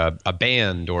team or a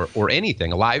band or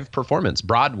anything, a live performance,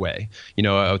 Broadway,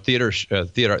 a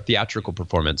theatrical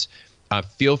performance,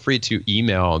 feel free to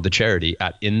email the charity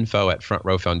at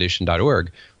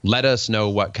info@frontrowfoundation.org. Let us know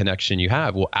what connection you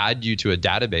have. We'll add you to a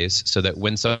database so that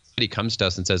when somebody comes to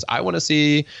us and says, I want to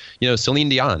see, Celine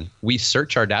Dion, we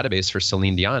search our database for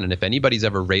Celine Dion. And if anybody's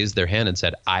ever raised their hand and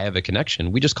said, I have a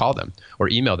connection, we just call them or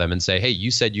email them and say, hey, you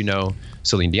said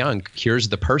Celine Dion, here's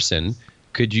the person.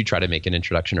 Could you try to make an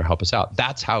introduction or help us out?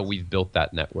 That's how we've built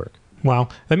that network. Wow.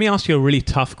 Let me ask you a really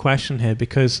tough question here,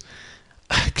 because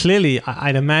clearly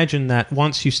I'd imagine that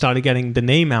once you started getting the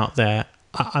name out there,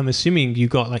 I'm assuming you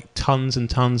got like tons and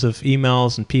tons of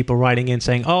emails and people writing in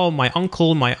saying, oh, my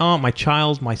uncle, my aunt, my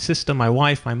child, my sister, my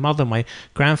wife, my mother, my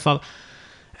grandfather.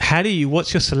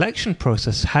 What's your selection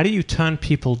process? How do you turn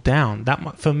people down?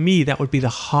 For me, that would be the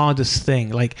hardest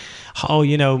thing. Like, oh,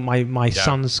 my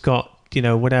son's got,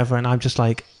 whatever. And I'm just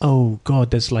like, oh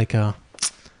God, there's like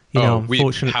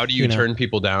unfortunately. How do you turn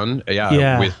people down?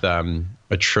 Yeah. With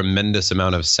a tremendous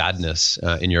amount of sadness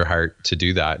in your heart to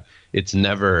do that. It's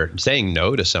never, saying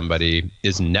no to somebody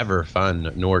is never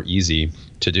fun nor easy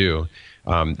to do.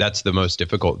 That's the most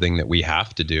difficult thing that we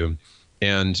have to do.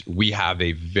 And we have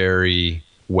a very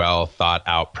well thought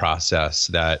out process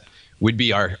that would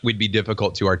be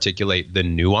difficult to articulate the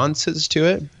nuances to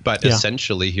it. But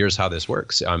essentially, here's how this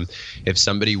works. If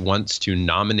somebody wants to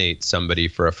nominate somebody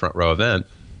for a front row event,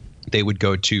 they would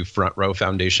go to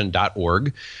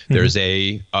frontrowfoundation.org. There's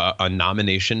a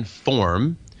nomination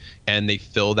form, and they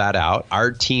fill that out.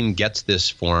 Our team gets this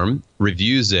form,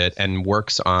 reviews it, and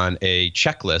works on a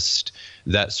checklist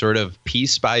that sort of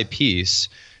piece by piece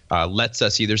lets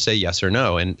us either say yes or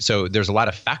no. And so there's a lot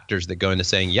of factors that go into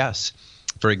saying yes.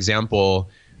 For example,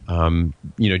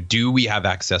 do we have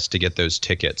access to get those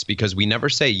tickets? Because we never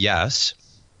say yes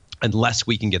unless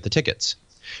we can get the tickets.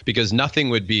 Because nothing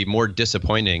would be more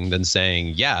disappointing than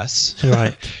saying yes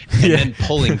and then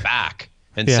pulling back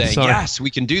and saying, yes, we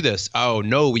can do this. Oh,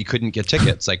 no, we couldn't get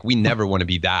tickets. Like, we never want to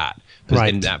be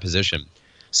in that position.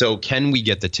 So can we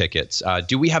get the tickets?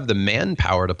 Do we have the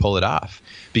manpower to pull it off?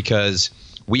 Because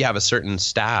we have a certain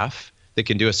staff that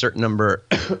can do a certain number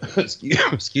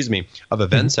excuse me, of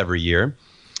events every year.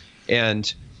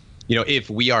 And, if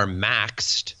we are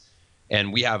maxed,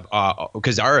 and we have,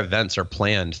 because our events are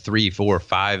planned 3, 4,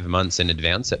 5 months in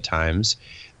advance at times.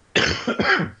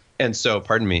 And so,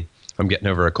 pardon me, I'm getting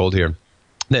over a cold here.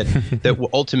 That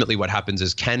ultimately what happens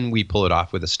is, can we pull it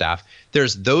off with a staff?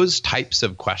 There's those types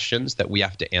of questions that we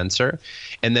have to answer.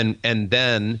 And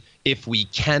then if we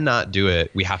cannot do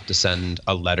it, we have to send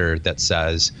a letter that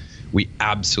says, we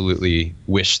absolutely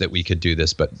wish that we could do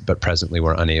this, but presently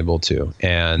we're unable to.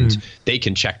 And they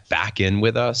can check back in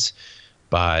with us.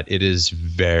 But it is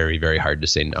very, very hard to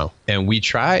say no. And we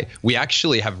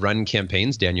actually have run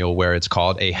campaigns, Daniel, where it's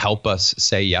called a Help Us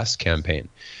Say Yes campaign,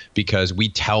 because we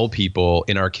tell people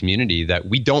in our community that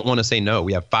we don't want to say no.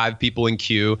 We have 5 people in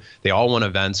queue. They all want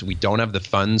events. We don't have the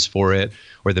funds for it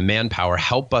or the manpower.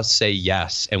 Help us say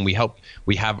yes. And we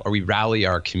rally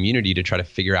our community to try to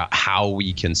figure out how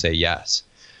we can say yes.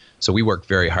 So we work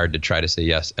very hard to try to say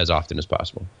yes as often as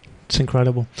possible. It's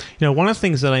incredible. One of the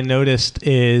things that I noticed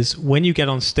is when you get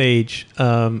on stage,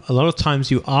 a lot of times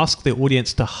you ask the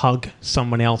audience to hug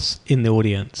someone else in the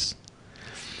audience.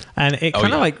 And it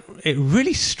it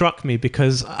really struck me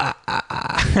because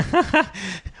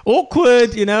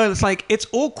awkward, it's like, it's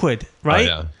awkward,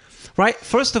 right? right?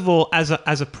 First of all, as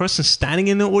a person standing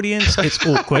in the audience, it's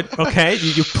awkward. Okay,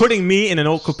 you're putting me in an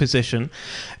awkward position.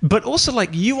 But also, like,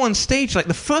 you on stage, like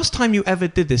the first time you ever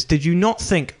did this, did you not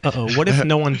think, what if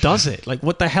no one does it? Like,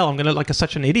 what the hell? I'm gonna look like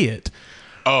such an idiot.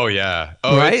 Oh, yeah.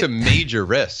 Oh, right? It's a major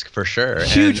risk for sure.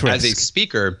 Huge risk. As a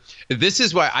speaker, this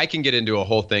is why I can get into a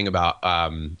whole thing about,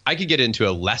 I could get into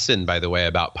a lesson, by the way,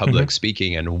 about public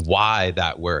speaking and why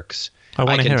that works. I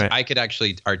want to hear it. I could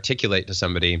actually articulate to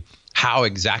somebody how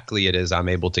exactly it is I'm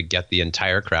able to get the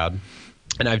entire crowd.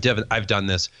 And I've done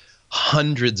this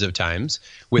hundreds of times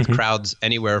with crowds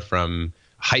anywhere from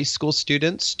high school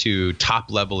students to top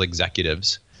level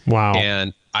executives. Wow.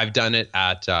 And I've done it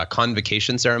at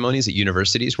convocation ceremonies at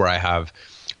universities where I have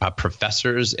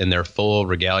professors in their full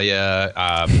regalia,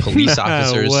 police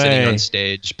officers sitting on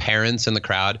stage, parents in the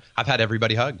crowd. I've had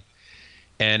everybody hug.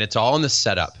 And it's all in the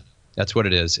setup. That's what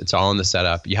it is. It's all in the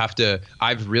setup.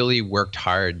 I've really worked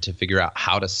hard to figure out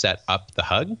how to set up the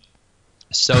hug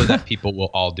so that people will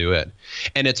all do it.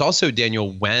 And it's also,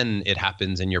 Daniel, when it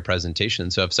happens in your presentation.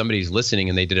 So if somebody's listening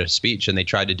and they did a speech and they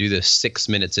tried to do this 6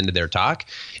 minutes into their talk,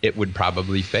 it would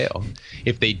probably fail.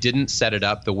 If they didn't set it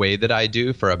up the way that I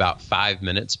do for about 5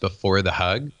 minutes before the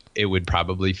hug, it would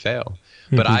probably fail.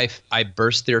 But I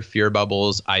burst their fear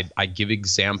bubbles. I give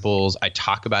examples. I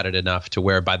talk about it enough to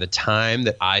where by the time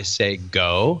that I say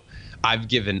go, I've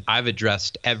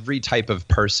addressed every type of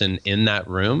person in that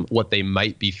room, what they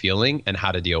might be feeling and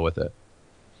how to deal with it.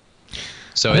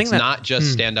 So it's not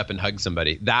just stand up and hug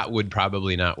somebody. That would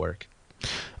probably not work.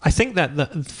 I think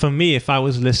that for me, if I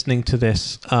was listening to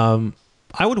this, I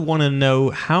would want to know,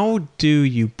 how do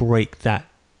you break that?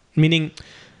 Meaning,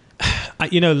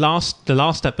 the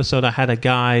last episode, I had a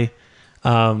guy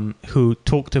who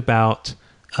talked about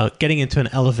getting into an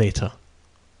elevator,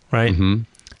 right?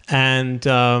 And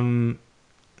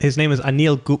his name is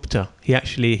Anil Gupta.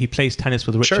 He plays tennis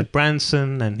with Richard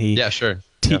Branson, and he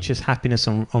teaches happiness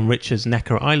on Richard's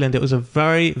Necker Island. It was a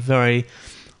very, very,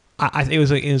 it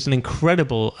was an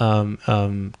incredible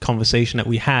conversation that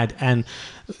we had. And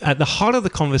at the heart of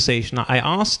the conversation, I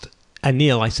asked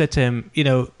Anil, I said to him,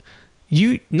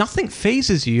 nothing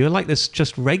phases you. You're like this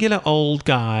just regular old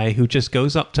guy who just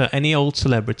goes up to any old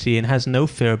celebrity and has no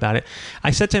fear about it.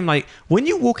 I said to him, like, when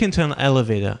you walk into an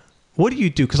elevator, what do you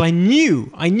do? Because I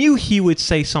knew he would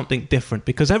say something different,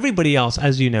 because everybody else,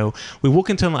 as you know, we walk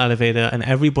into an elevator and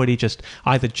everybody just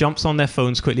either jumps on their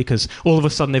phones quickly because all of a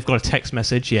sudden they've got a text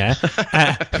message,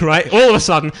 right? All of a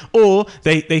sudden, or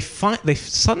they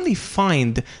suddenly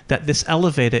find that this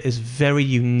elevator is very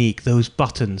unique. Those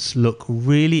buttons look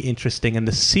really interesting, and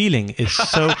the ceiling is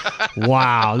so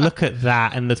wow, look at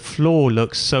that, and the floor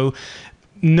looks so.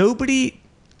 Nobody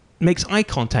makes eye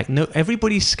contact. No,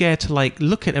 everybody's scared to like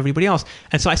look at everybody else.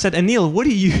 And so I said, Anil, what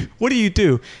do you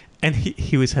do? And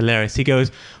he was hilarious. He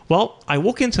goes, well, I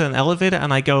walk into an elevator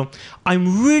and I go,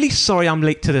 I'm really sorry I'm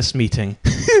late to this meeting.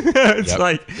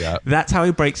 That's how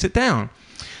he breaks it down.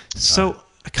 So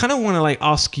I kind of want to like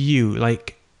ask you,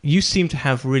 like, you seem to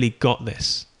have really got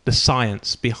this, the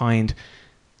science behind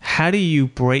how do you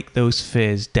break those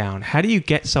fears down? How do you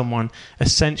get someone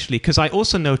essentially? Because I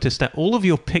also noticed that all of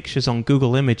your pictures on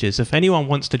Google Images, if anyone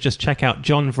wants to just check out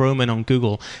Jon Vroman on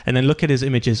Google and then look at his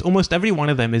images, almost every one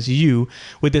of them is you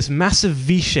with this massive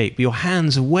V shape, your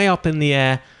hands way up in the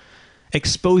air,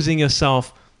 exposing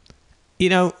yourself.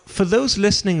 For those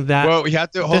listening that... Well, you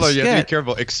have to be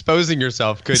careful. Exposing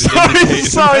yourself could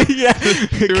Sorry, yeah.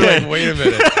 You're like, wait a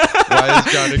minute. Why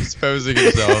is Jon exposing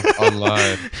himself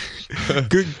online?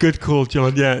 Good call,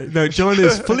 Jon. Yeah, no, Jon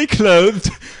is fully clothed,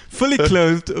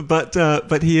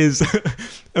 but he is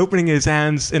opening his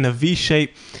hands in a V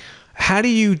shape. How do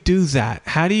you do that?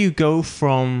 How do you go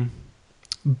from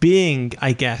being,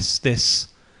 I guess, this,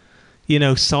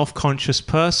 self-conscious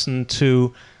person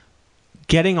to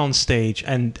getting on stage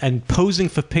and posing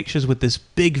for pictures with this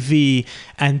big V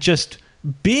and just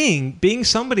being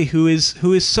somebody who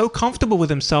is so comfortable with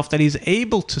himself that he's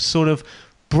able to sort of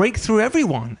break through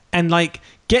everyone and like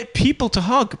get people to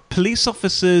hug, police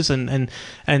officers and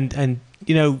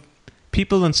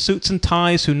people in suits and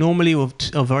ties who normally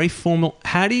are very formal.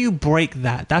 How do you break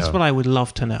that? That's what I would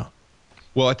love to know.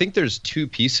 Well, I think there's two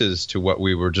pieces to what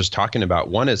we were just talking about.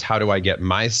 One is, how do I get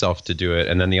myself to do it?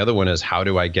 And then the other one is, how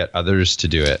do I get others to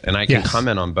do it? And I can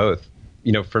comment on both.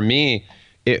 For me,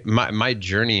 my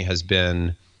journey has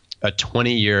been a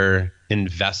 20-year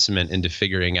investment into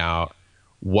figuring out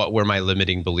what were my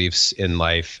limiting beliefs in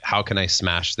life? How can I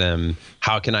smash them?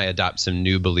 How can I adopt some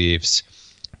new beliefs?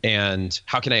 And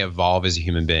how can I evolve as a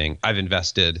human being? I've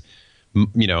invested,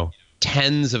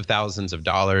 tens of thousands of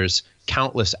dollars,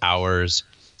 countless hours,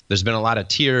 There's been a lot of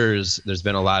tears. There's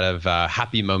been a lot of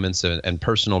happy moments and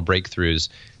personal breakthroughs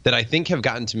that I think have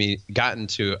gotten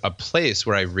to a place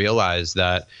where I realize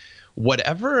that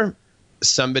whatever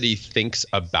somebody thinks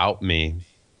about me,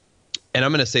 and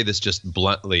I'm going to say this just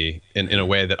bluntly in a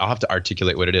way that I'll have to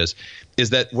articulate what it is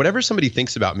that whatever somebody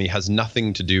thinks about me has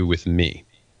nothing to do with me.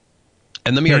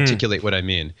 And let me articulate what I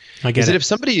mean. I get that it. if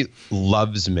somebody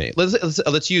loves me,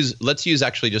 let's use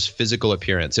actually just physical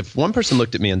appearance. If one person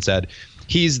looked at me and said,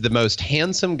 he's the most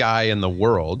handsome guy in the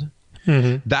world,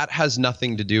 that has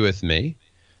nothing to do with me.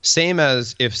 Same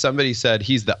as if somebody said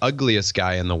he's the ugliest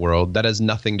guy in the world, that has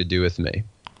nothing to do with me.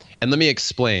 And let me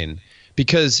explain.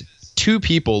 Because two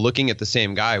people looking at the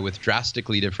same guy with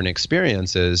drastically different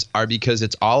experiences are because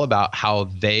it's all about how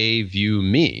they view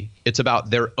me. It's about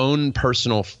their own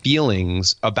personal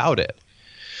feelings about it.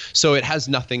 So it has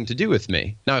nothing to do with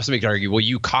me. Now, if somebody could argue, well,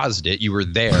 you caused it, you were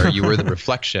there, you were the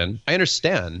reflection. I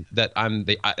understand that I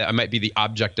might be the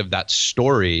object of that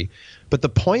story, but the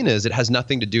point is it has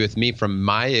nothing to do with me from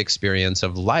my experience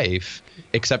of life,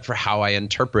 except for how I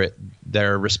interpret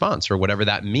their response or whatever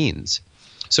that means.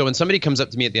 So when somebody comes up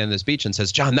to me at the end of the speech and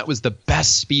says, Jon, that was the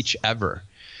best speech ever,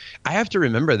 I have to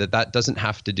remember that doesn't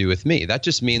have to do with me. That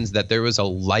just means that there was a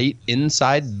light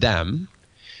inside them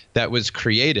that was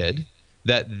created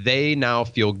that they now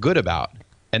feel good about,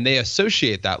 and they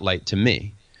associate that light to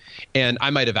me. And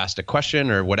I might have asked a question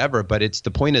or whatever, but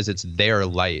the point is it's their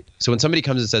light. So when somebody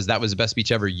comes and says, that was the best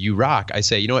speech ever, you rock, I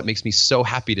say, you know what makes me so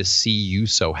happy to see you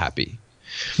so happy.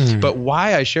 But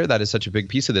why I share that as such a big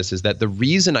piece of this is that the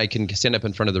reason I can stand up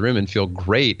in front of the room and feel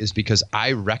great is because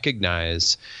I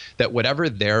recognize that whatever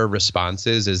their response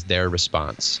is their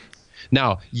response.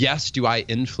 Now, yes, do I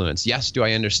influence? Yes, do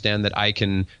I understand that I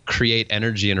can create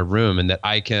energy in a room and that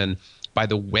I can, by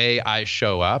the way I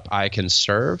show up, I can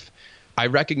serve? I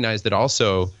recognize that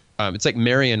also. It's like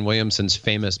Marianne Williamson's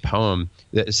famous poem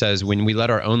that says, when we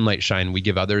let our own light shine, we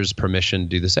give others permission to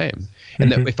do the same.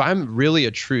 And that if I'm really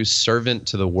a true servant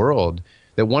to the world,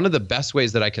 that one of the best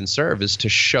ways that I can serve is to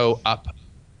show up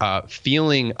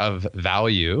feeling of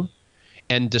value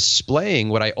and displaying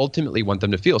what I ultimately want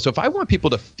them to feel. So if I want people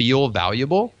to feel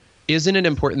valuable, isn't it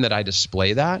important that I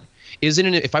display that?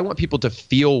 Isn't it, if I want people to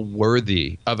feel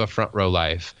worthy of a front row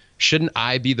life, shouldn't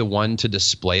I be the one to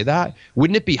display that?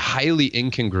 Wouldn't it be highly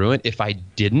incongruent if I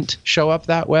didn't show up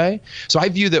that way? So I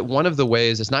view that one of the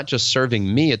ways is not just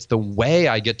serving me, it's the way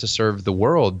I get to serve the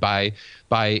world by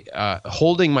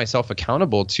holding myself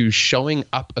accountable to showing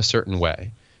up a certain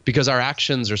way. Because our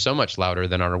actions are so much louder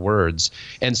than our words.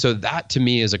 And so that to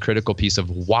me is a critical piece of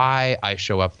why I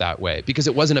show up that way. Because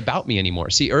it wasn't about me anymore.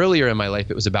 See, earlier in my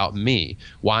life, it was about me.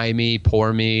 Why me?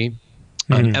 Poor me?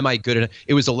 Am I good enough?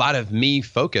 It was a lot of me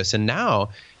focus. And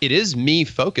now it is me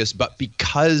focus, but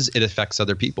because it affects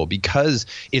other people, because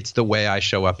it's the way I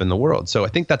show up in the world. So I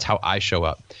think that's how I show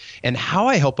up. And how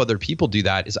I help other people do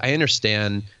that is I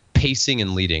understand pacing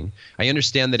and leading. I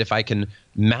understand that if I can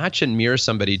match and mirror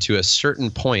somebody to a certain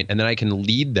point and then I can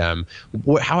lead them,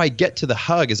 how I get to the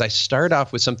hug is I start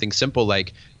off with something simple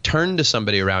like turn to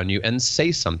somebody around you and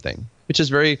say something, which is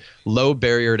very low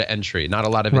barrier to entry, not a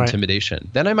lot of intimidation.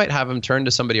 Then I might have them turn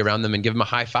to somebody around them and give them a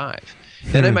high five.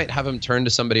 Then I might have them turn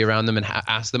to somebody around them and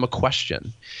ask them a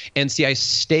question. And see, I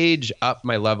stage up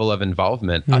my level of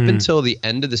involvement up until the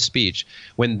end of the speech,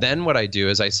 when then what I do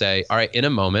is I say, all right, in a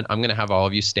moment, I'm going to have all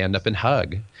of you stand up and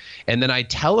hug. And then I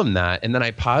tell them that, and then I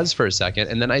pause for a second,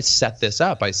 and then I set this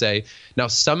up. I say, now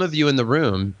some of you in the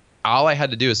room, all I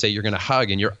had to do is say you're going to hug,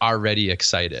 and you're already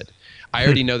excited. I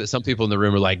already know that some people in the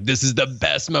room are like, this is the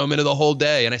best moment of the whole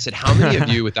day. And I said, how many of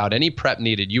you, without any prep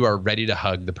needed, you are ready to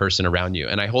hug the person around you?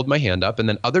 And I hold my hand up, and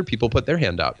then other people put their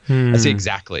hand up. I say,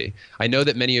 exactly. I know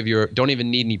that many of you don't even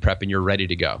need any prep and you're ready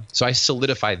to go. So I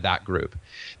solidify that group.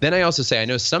 Then I also say, I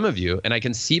know some of you, and I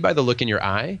can see by the look in your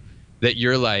eye that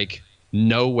you're like,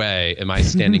 no way am I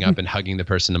standing up and hugging the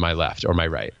person to my left or my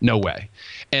right. No way.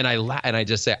 And I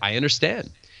just say, I understand.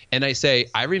 And I say,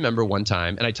 I remember one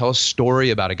time, and I tell a story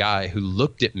about a guy who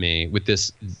looked at me with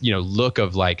this, look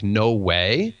of like, no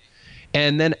way.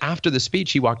 And then after the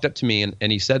speech, he walked up to me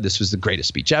and he said, this was the greatest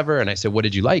speech ever. And I said, what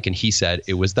did you like? And he said,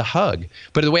 it was the hug.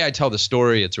 But the way I tell the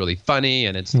story, it's really funny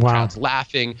and the crowd's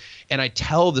laughing. And I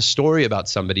tell the story about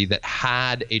somebody that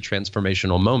had a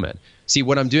transformational moment. See,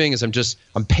 what I'm doing is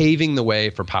I'm paving the way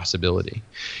for possibility.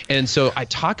 And so I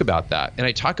talk about that. And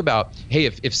I talk about, hey,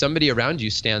 if somebody around you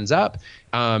stands up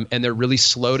and they're really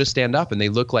slow to stand up and they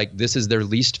look like this is their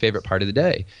least favorite part of the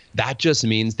day, that just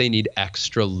means they need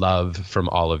extra love from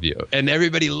all of you. And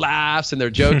everybody laughs and they're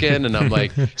joking. And I'm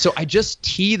like, so I just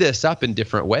tee this up in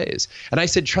different ways. And I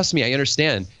said, trust me, I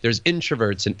understand there's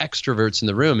introverts and extroverts in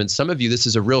the room. And some of you, this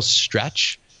is a real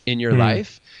stretch in your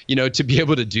life, to be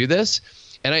able to do this.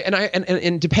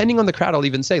 And depending on the crowd, I'll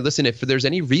even say, listen, if there's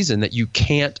any reason that you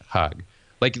can't hug,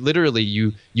 like literally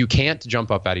you can't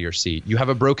jump up out of your seat, you have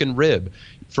a broken rib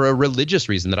for a religious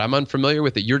reason that I'm unfamiliar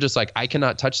with, it, you're just like, I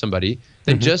cannot touch somebody,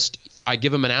 then I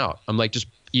give them an out. I'm like,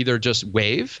 just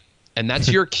wave. And that's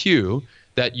your cue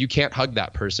that you can't hug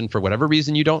that person for whatever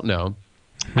reason you don't know.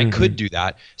 I could do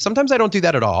that. Sometimes I don't do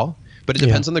that at all, but it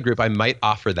depends on the group. I might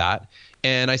offer that.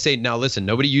 And I say, now listen,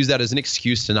 nobody use that as an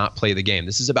excuse to not play the game.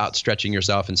 This is about stretching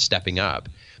yourself and stepping up.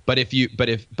 But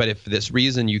if this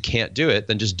reason you can't do it,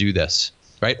 then just do this,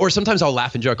 right? Or sometimes I'll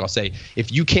laugh and joke. I'll say,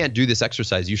 if you can't do this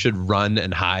exercise, you should run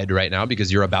and hide right now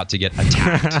because you're about to get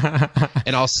attacked.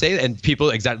 And I'll say, and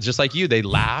people exactly just like you, they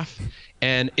laugh,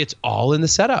 and it's all in the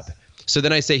setup. So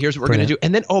then I say, here's what we're going to do.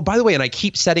 And then, oh, by the way, and I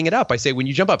keep setting it up. I say, when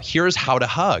you jump up, here's how to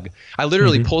hug. I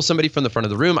literally pull somebody from the front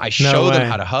of the room. I show them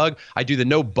how to hug. I do the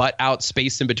no butt out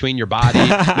space in between your body,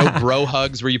 no bro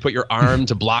hugs where you put your arm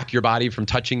to block your body from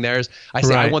touching theirs. I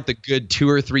say, I want the good 2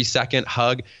 or 3 second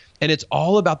hug. And it's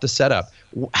all about the setup.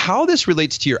 How this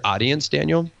relates to your audience,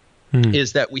 Daniel,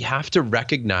 is that we have to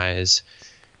recognize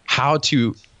how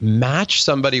to match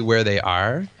somebody where they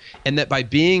are, and that by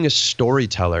being a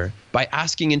storyteller, by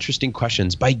asking interesting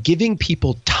questions, by giving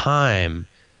people time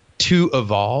to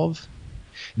evolve,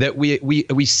 that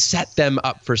we set them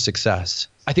up for success.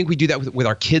 I think we do that with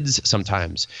our kids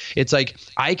sometimes. It's like,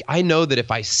 I know that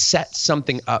if I set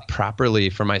something up properly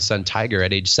for my son Tiger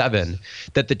at age 7,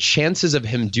 that the chances of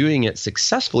him doing it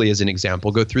successfully, as an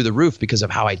example, go through the roof because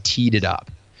of how I teed it up.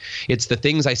 It's the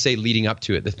things I say leading up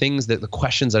to it, the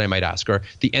questions that I might ask, or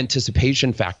the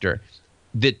anticipation factor,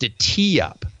 the tee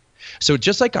up. So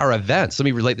just like our events, let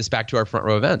me relate this back to our front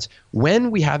row events.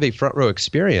 When we have a front row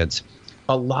experience,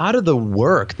 a lot of the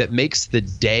work that makes the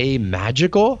day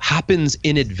magical happens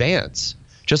in advance.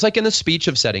 Just like in the speech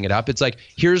of setting it up, it's like,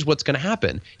 here's what's going to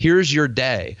happen. Here's your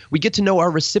day. We get to know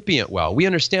our recipient well. We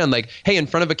understand, like, hey, in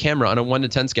front of a camera on a 1 to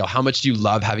 10 scale, how much do you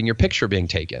love having your picture being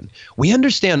taken? We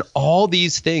understand all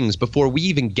these things before we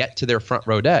even get to their front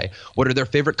row day. What are their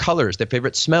favorite colors, their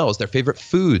favorite smells, their favorite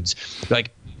foods?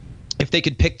 Like, if they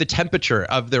could pick the temperature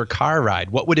of their car ride,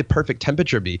 what would a perfect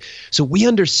temperature be? So we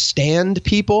understand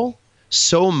people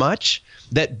so much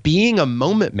that being a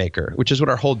moment maker, which is what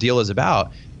our whole deal is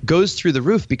about, goes through the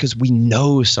roof because we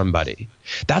know somebody.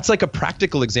 That's like a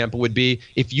practical example would be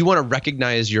if you want to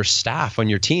recognize your staff on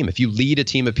your team, if you lead a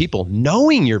team of people,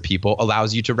 knowing your people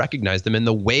allows you to recognize them in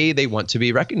the way they want to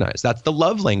be recognized. That's the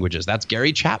love languages. That's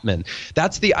Gary Chapman.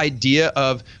 That's the idea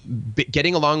of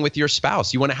getting along with your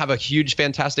spouse. You want to have a huge,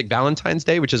 fantastic Valentine's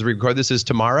Day, which as we record this is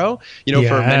tomorrow,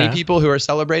 for many people who are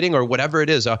celebrating or whatever it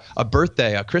is, a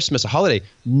birthday, a Christmas, a holiday,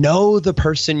 know the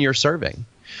person you're serving.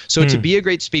 So to be a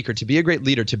great speaker, to be a great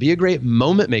leader, to be a great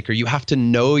moment maker, you have to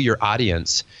know your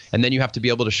audience, and then you have to be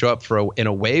able to show up in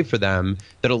a way for them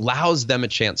that allows them a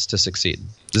chance to succeed.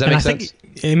 Does that make sense?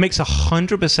 It makes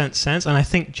 100% sense. And I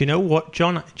think, do you know what,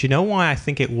 John? Do you know why I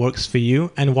think it works for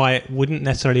you and why it wouldn't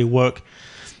necessarily work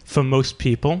for most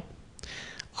people?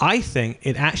 I think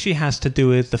it actually has to do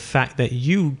with the fact that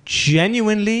you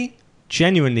genuinely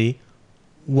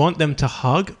want them to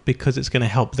hug because it's going to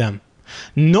help them.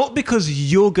 Not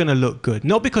because you're going to look good.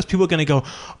 Not because people are going to go,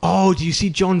 oh, do you see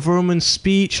Jon Vroman's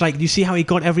speech? Like, do you see how he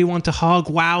got everyone to hug?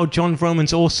 Wow, Jon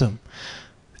Vroman's awesome.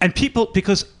 And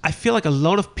because I feel like a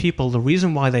lot of people, the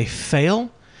reason why they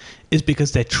fail is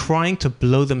because they're trying to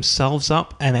blow themselves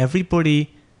up, and everybody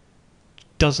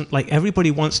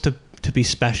wants to be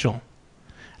special.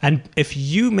 And if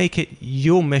you make it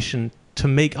your mission to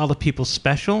make other people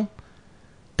special,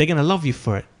 they're going to love you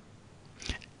for it.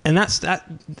 And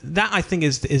that I think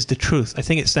is the truth. I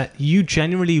think it's that you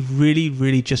genuinely really,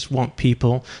 really just want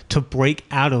people to break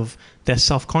out of their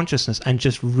self-consciousness and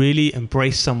just really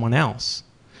embrace someone else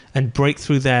and break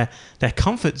through their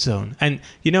comfort zone. And,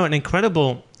 an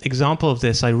incredible example of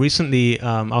this, I recently,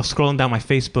 I was scrolling down my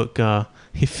Facebook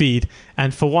feed,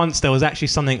 and for once there was actually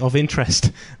something of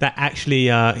interest that actually,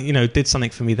 did something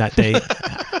for me that day,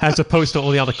 as opposed to all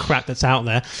the other crap that's out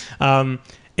there.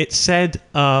 It said...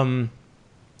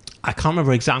 I can't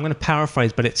remember exactly. I'm going to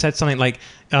paraphrase, but it said something like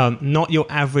 "not your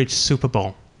average Super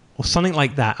Bowl" or something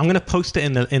like that. I'm going to post it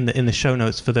in the show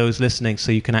notes for those listening,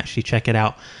 so you can actually check it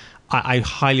out. I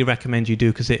highly recommend you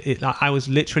do, because I was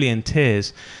literally in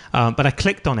tears, but I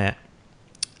clicked on it,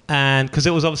 and because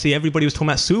it was obviously everybody was talking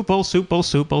about Super Bowl, Super Bowl,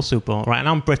 Super Bowl, Super Bowl, right? And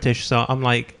I'm British, so I'm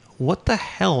like, what the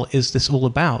hell is this all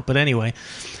about? But anyway,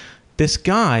 this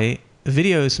guy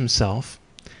videos himself.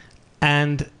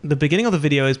 And the beginning of the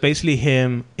video is basically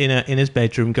him in his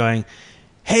bedroom going,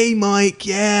 hey, Mike,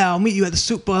 yeah, I'll meet you at the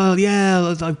Super Bowl.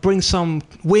 Yeah, I'll bring some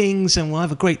wings and we'll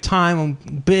have a great time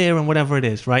and beer and whatever it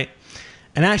is, right?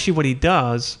 And actually what he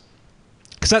does,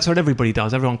 because that's what everybody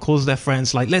does. Everyone calls their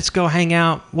friends like, let's go hang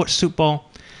out, watch Super Bowl.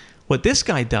 What this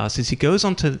guy does is he goes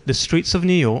onto the streets of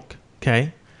New York,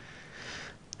 okay,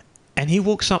 and he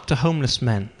walks up to homeless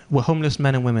men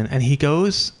and women, and he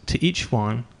goes to each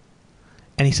one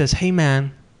and he says, hey,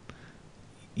 man,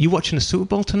 you watching the Super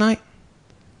Bowl tonight?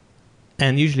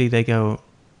 And usually they go,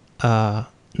 no,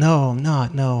 I'm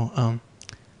not, no. And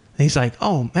he's like,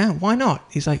 oh, man, why not?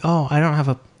 He's like, oh, I don't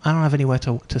have anywhere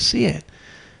to see it.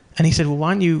 And he said, well,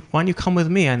 why don't you come with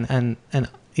me and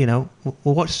you know,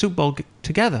 we'll watch Super Bowl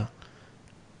together.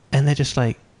 And they're just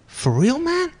like, for real,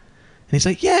 man? And he's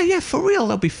like, yeah, for real.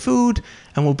 There'll be food,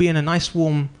 and we'll be in a nice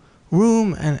warm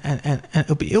room, and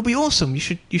it'll be awesome. You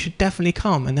should definitely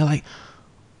come. And they're like,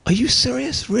 are you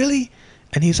serious, really?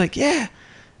 And he's like, yeah.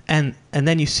 And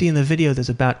then you see in the video, there's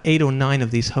about 8 or 9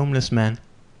 of these homeless men,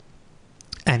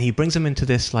 and he brings them into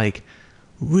this like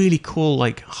really cool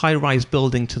like high-rise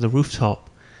building to the rooftop,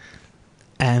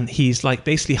 and he's like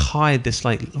basically hired this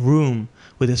like room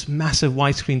with this massive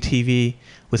widescreen TV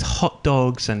with hot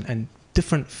dogs and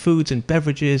different foods and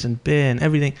beverages and beer and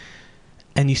everything.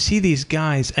 And you see these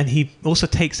guys, and he also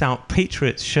takes out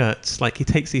Patriots shirts. Like he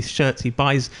takes these shirts, he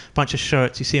buys a bunch of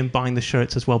shirts. You see him buying the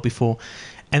shirts as well before.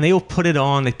 And they all put it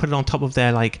on. They put it on top of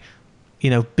their like, you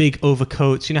know, big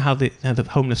overcoats. You know how the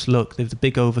homeless look. They have the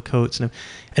big overcoats, and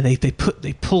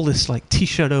they pull this like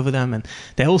T-shirt over them, and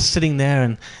they're all sitting there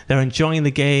and they're enjoying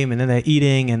the game, and then they're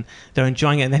eating and they're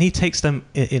enjoying it. And then he takes them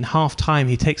in halftime.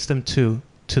 He takes them to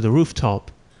the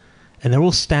rooftop, and they're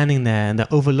all standing there and they're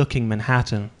overlooking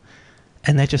Manhattan,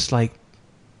 and they're just like,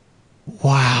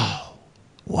 wow,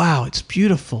 it's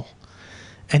beautiful.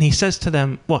 And he says to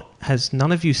them, what, has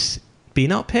none of you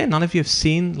been up here? None of you have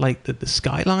seen like the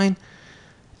skyline?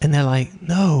 And they're like,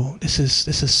 no, this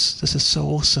is so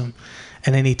awesome.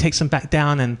 And then he takes them back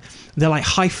down, and they're like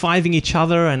high-fiving each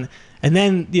other, and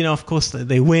then, you know, of course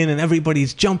they win, and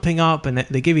everybody's jumping up, and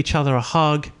they give each other a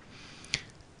hug.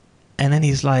 And then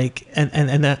he's like, and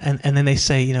then they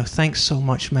say, you know, thanks so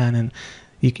much, man. And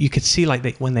you could see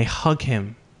like when they hug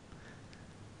him,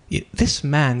 this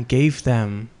man gave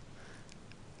them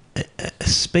a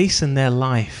space in their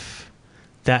life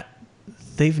that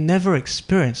they've never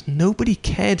experienced. Nobody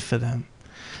cared for them.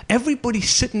 Everybody's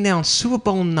sitting there on Super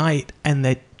Bowl night, and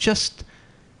they're just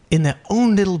in their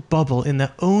own little bubble, in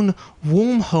their own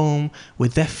warm home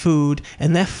with their food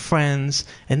and their friends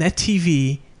and their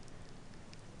TV.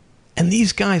 And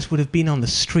these guys would have been on the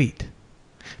street.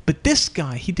 But this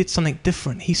guy, he did something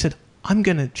different. He said, I'm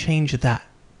going to change that.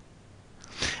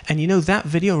 And you know, that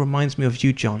video reminds me of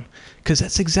you, John, because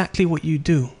that's exactly what you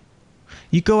do.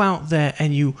 You go out there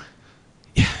and you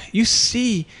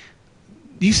see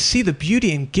the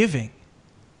beauty in giving.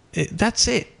 That's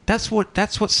it. That's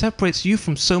what separates you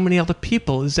from so many other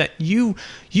people, is that you've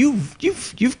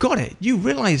got it. You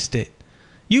realized it.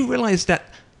 You realized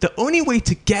that the only way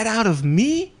to get out of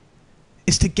me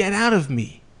is to get out of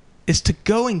me, is to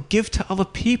go and give to other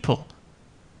people.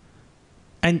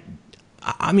 And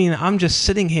I mean, I'm just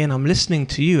sitting here and I'm listening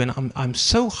to you, and I'm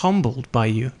so humbled by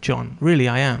you, John. Really,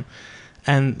 I am.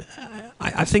 And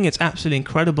I think it's absolutely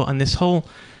incredible. And this whole,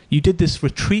 you did this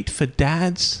retreat for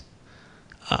dads.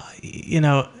 You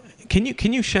know, can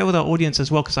you share with our audience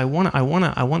as well? Because I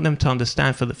want them to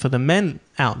understand, for the men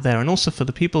out there, and also for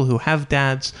the people who have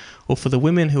dads, or for the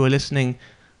women who are listening,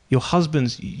 your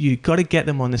husbands, you got to get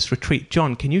them on this retreat.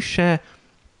 John, can you share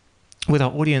with our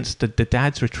audience the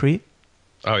dad's retreat?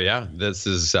 Oh, yeah. This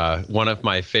is one of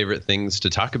my favorite things to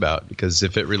talk about, because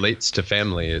if it relates to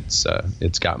family, it's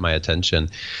got my attention.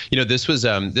 You know,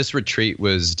 this retreat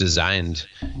was designed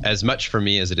as much for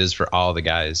me as it is for all the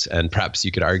guys, and perhaps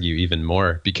you could argue even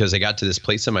more, because I got to this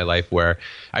place in my life where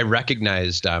I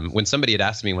recognized when somebody had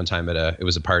asked me one time it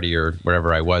was a party or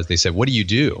wherever I was, they said, "What do you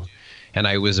do?" And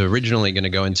I was originally going to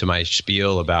go into my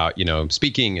spiel about, you know,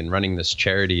 speaking and running this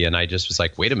charity, and I just was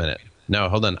like, wait a minute, no,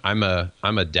 hold on, I'm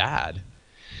a dad.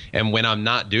 And when I'm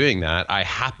not doing that, I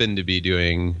happen to be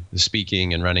doing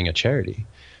speaking and running a charity.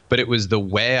 But it was the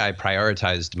way I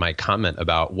prioritized my comment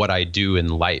about what I do in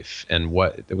life, and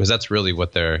that's really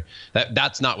what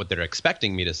that's not what they're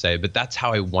expecting me to say, but that's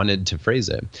how I wanted to phrase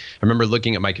it. I remember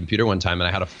looking at my computer one time, and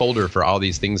I had a folder for all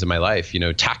these things in my life, you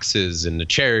know, taxes and the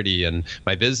charity and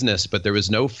my business, but there was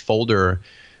no folder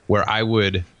where I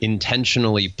would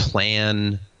intentionally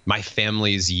plan my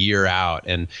family's year out.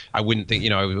 And I wouldn't think, you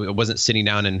know, I wasn't sitting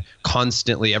down and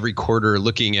constantly every quarter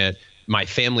looking at my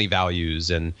family values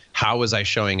and how was I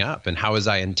showing up and how was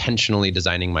I intentionally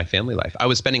designing my family life. I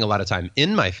was spending a lot of time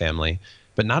in my family,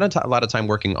 but not a lot of time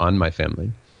working on my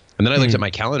family. And then I looked at my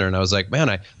calendar and I was like,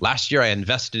 man, last year I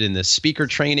invested in this speaker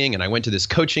training and I went to this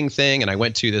coaching thing and I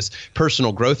went to this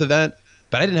personal growth event,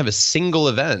 but I didn't have a single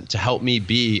event to help me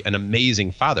be an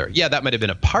amazing father. Yeah, that might have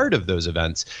been a part of those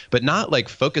events, but not like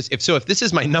focus. If this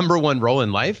is my number one role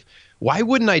in life, why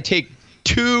wouldn't I take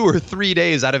 2 or 3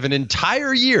 days out of an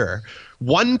entire year,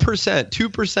 1%,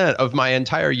 2% of my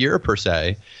entire year per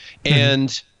se,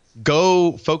 and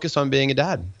go focus on being a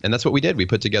dad? And that's what we did. We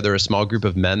put together a small group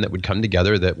of men that would come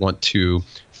together that want to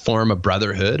form a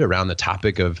brotherhood around the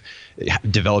topic of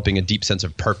developing a deep sense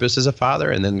of purpose as a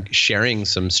father, and then sharing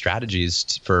some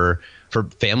strategies for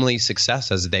family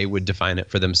success as they would define it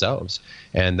for themselves.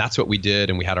 And that's what we did.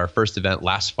 And we had our first event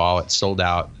last fall. It sold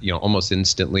out, almost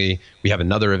instantly. We have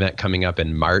another event coming up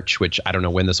in March, which I don't know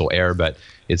when this will air, but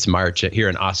it's March here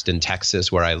in Austin,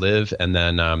 Texas, where I live. And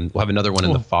then we'll have another one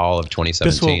in the fall of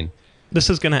 2017. This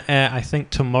is going to air, I think,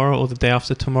 tomorrow or the day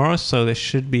after tomorrow, so there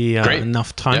should be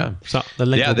enough time. Yeah. So the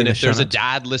link will be then in if the there's show a notes.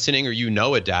 dad listening, or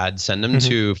a dad, send them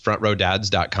to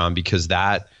frontrowdads.com, because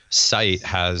that site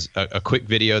has a quick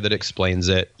video that explains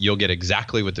it. You'll get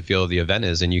exactly what the feel of the event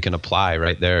is, and you can apply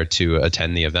right there to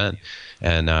attend the event.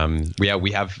 And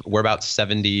we're about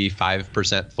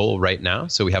 75% full right now.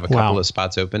 So we have a couple of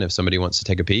spots open if somebody wants to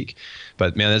take a peek.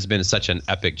 But man, this has been such an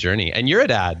epic journey. And you're a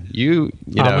dad. We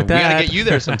got to get you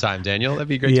there sometime, Daniel. That'd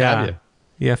be great to have you.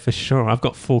 Yeah, for sure. I've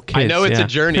got 4 kids. I know it's a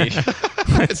journey.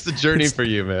 It's the journey for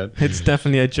you, man. It's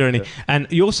definitely a journey. Yeah. And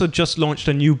you also just launched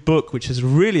a new book, which is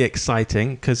really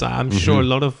exciting, because I'm sure a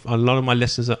lot of my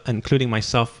listeners, including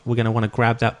myself, we're going to want to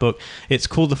grab that book. It's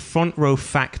called The Front Row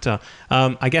Factor.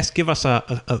 I guess give us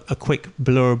a quick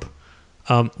blurb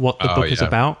what the book is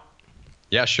about.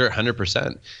 Yeah, sure.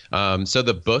 100%. So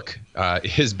the book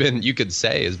has been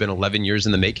 11 years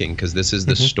in the making, because this is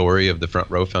the story of the Front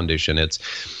Row Foundation.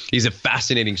 These are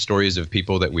fascinating stories of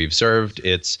people that we've served.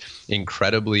 It's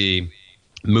incredibly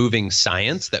moving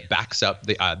science that backs up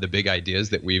the big ideas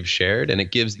that we've shared. And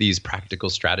it gives these practical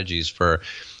strategies for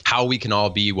how we can all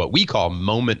be what we call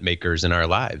moment makers in our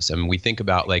lives. And we think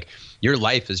about, like, your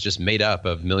life is just made up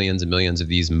of millions and millions of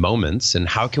these moments. And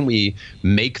how can we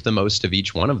make the most of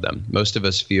each one of them? Most of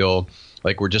us feel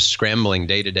like we're just scrambling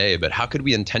day to day, but how could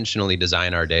we intentionally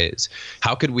design our days?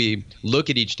 How could we look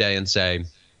at each day and say,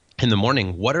 in the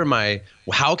morning,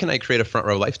 how can I create a front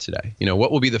row life today?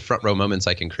 What will be the front row moments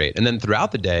I can create? And then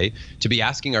throughout the day, to be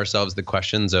asking ourselves the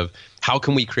questions of, how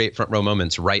can we create front row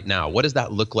moments right now? What does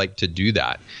that look like to do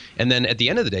that? And then at the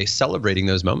end of the day, celebrating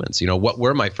those moments. What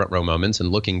were my front row moments,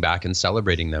 and looking back and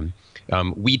celebrating them.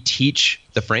 We teach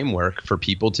the framework for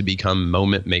people to become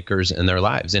moment makers in their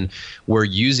lives. And we're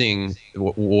using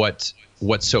what's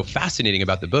so fascinating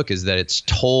about the book is that it's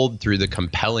told through the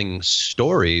compelling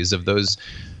stories of those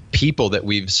people that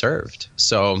we've served.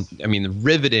 So, I mean,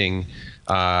 riveting,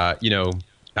 I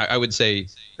would say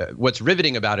what's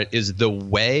riveting about it is the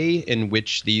way in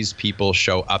which these people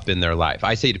show up in their life.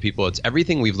 I say to people, it's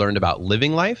everything we've learned about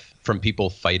living life from people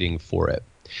fighting for it.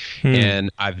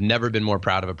 And I've never been more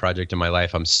proud of a project in my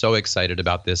life. I'm so excited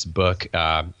about this book.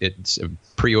 It's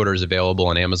pre-orders available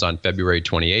on Amazon February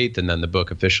 28th, and then the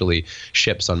book officially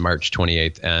ships on March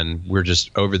 28th. And we're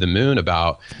just over the moon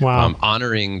about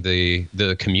honoring the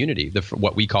community,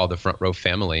 what we call the Front Row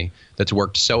family, that's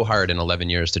worked so hard in 11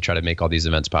 years to try to make all these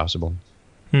events possible.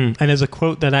 And there's a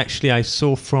quote that actually I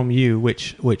saw from you,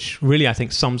 which really I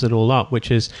think sums it all up, which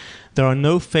is, there are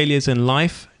no failures in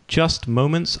life, just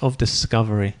moments of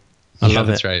discovery. I love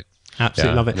it. That's right.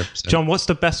 Absolutely love it. 100%. Jon, what's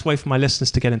the best way for my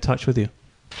listeners to get in touch with you?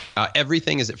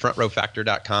 Everything is at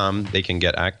frontrowfactor.com. They can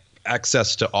get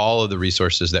access to all of the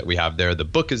resources that we have there. The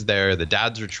book is there, the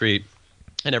Dad's Retreat,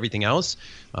 and everything else.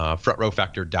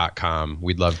 Frontrowfactor.com.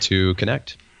 We'd love to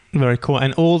connect. Very cool.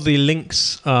 And all the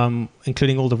links,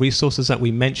 including all the resources that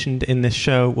we mentioned in this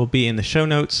show, will be in the show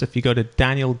notes. If you go to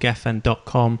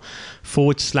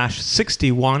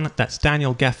danielgeffen.com/61, that's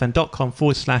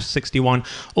danielgeffen.com/61.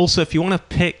 Also, if you want to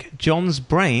pick Jon's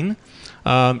brain,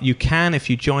 you can if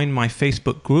you join my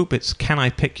Facebook group. It's Can I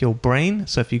Pick Your Brain?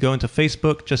 So if you go into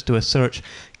Facebook, just do a search,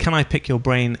 Can I Pick Your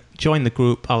Brain? Join the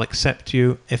group. I'll accept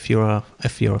you if you're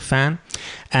a fan.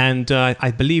 And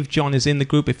I believe Jon is in the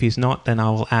group. If he's not, then I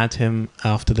will add him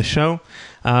after the show.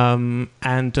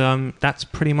 That's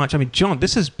pretty much, Jon,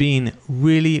 this has been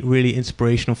really, really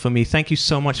inspirational for me. Thank you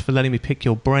so much for letting me pick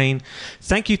your brain.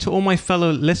 Thank you to all my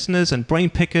fellow listeners and brain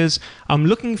pickers. I'm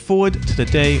looking forward to the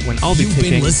day when I'll be picking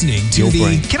You've been listening to your the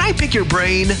brain. Can I Pick Your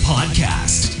Brain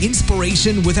podcast.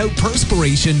 Inspiration without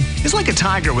perspiration is like a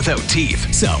tiger without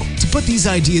teeth. So, to put these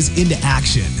ideas into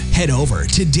action, head over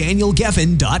to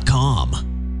danielgeffen.com.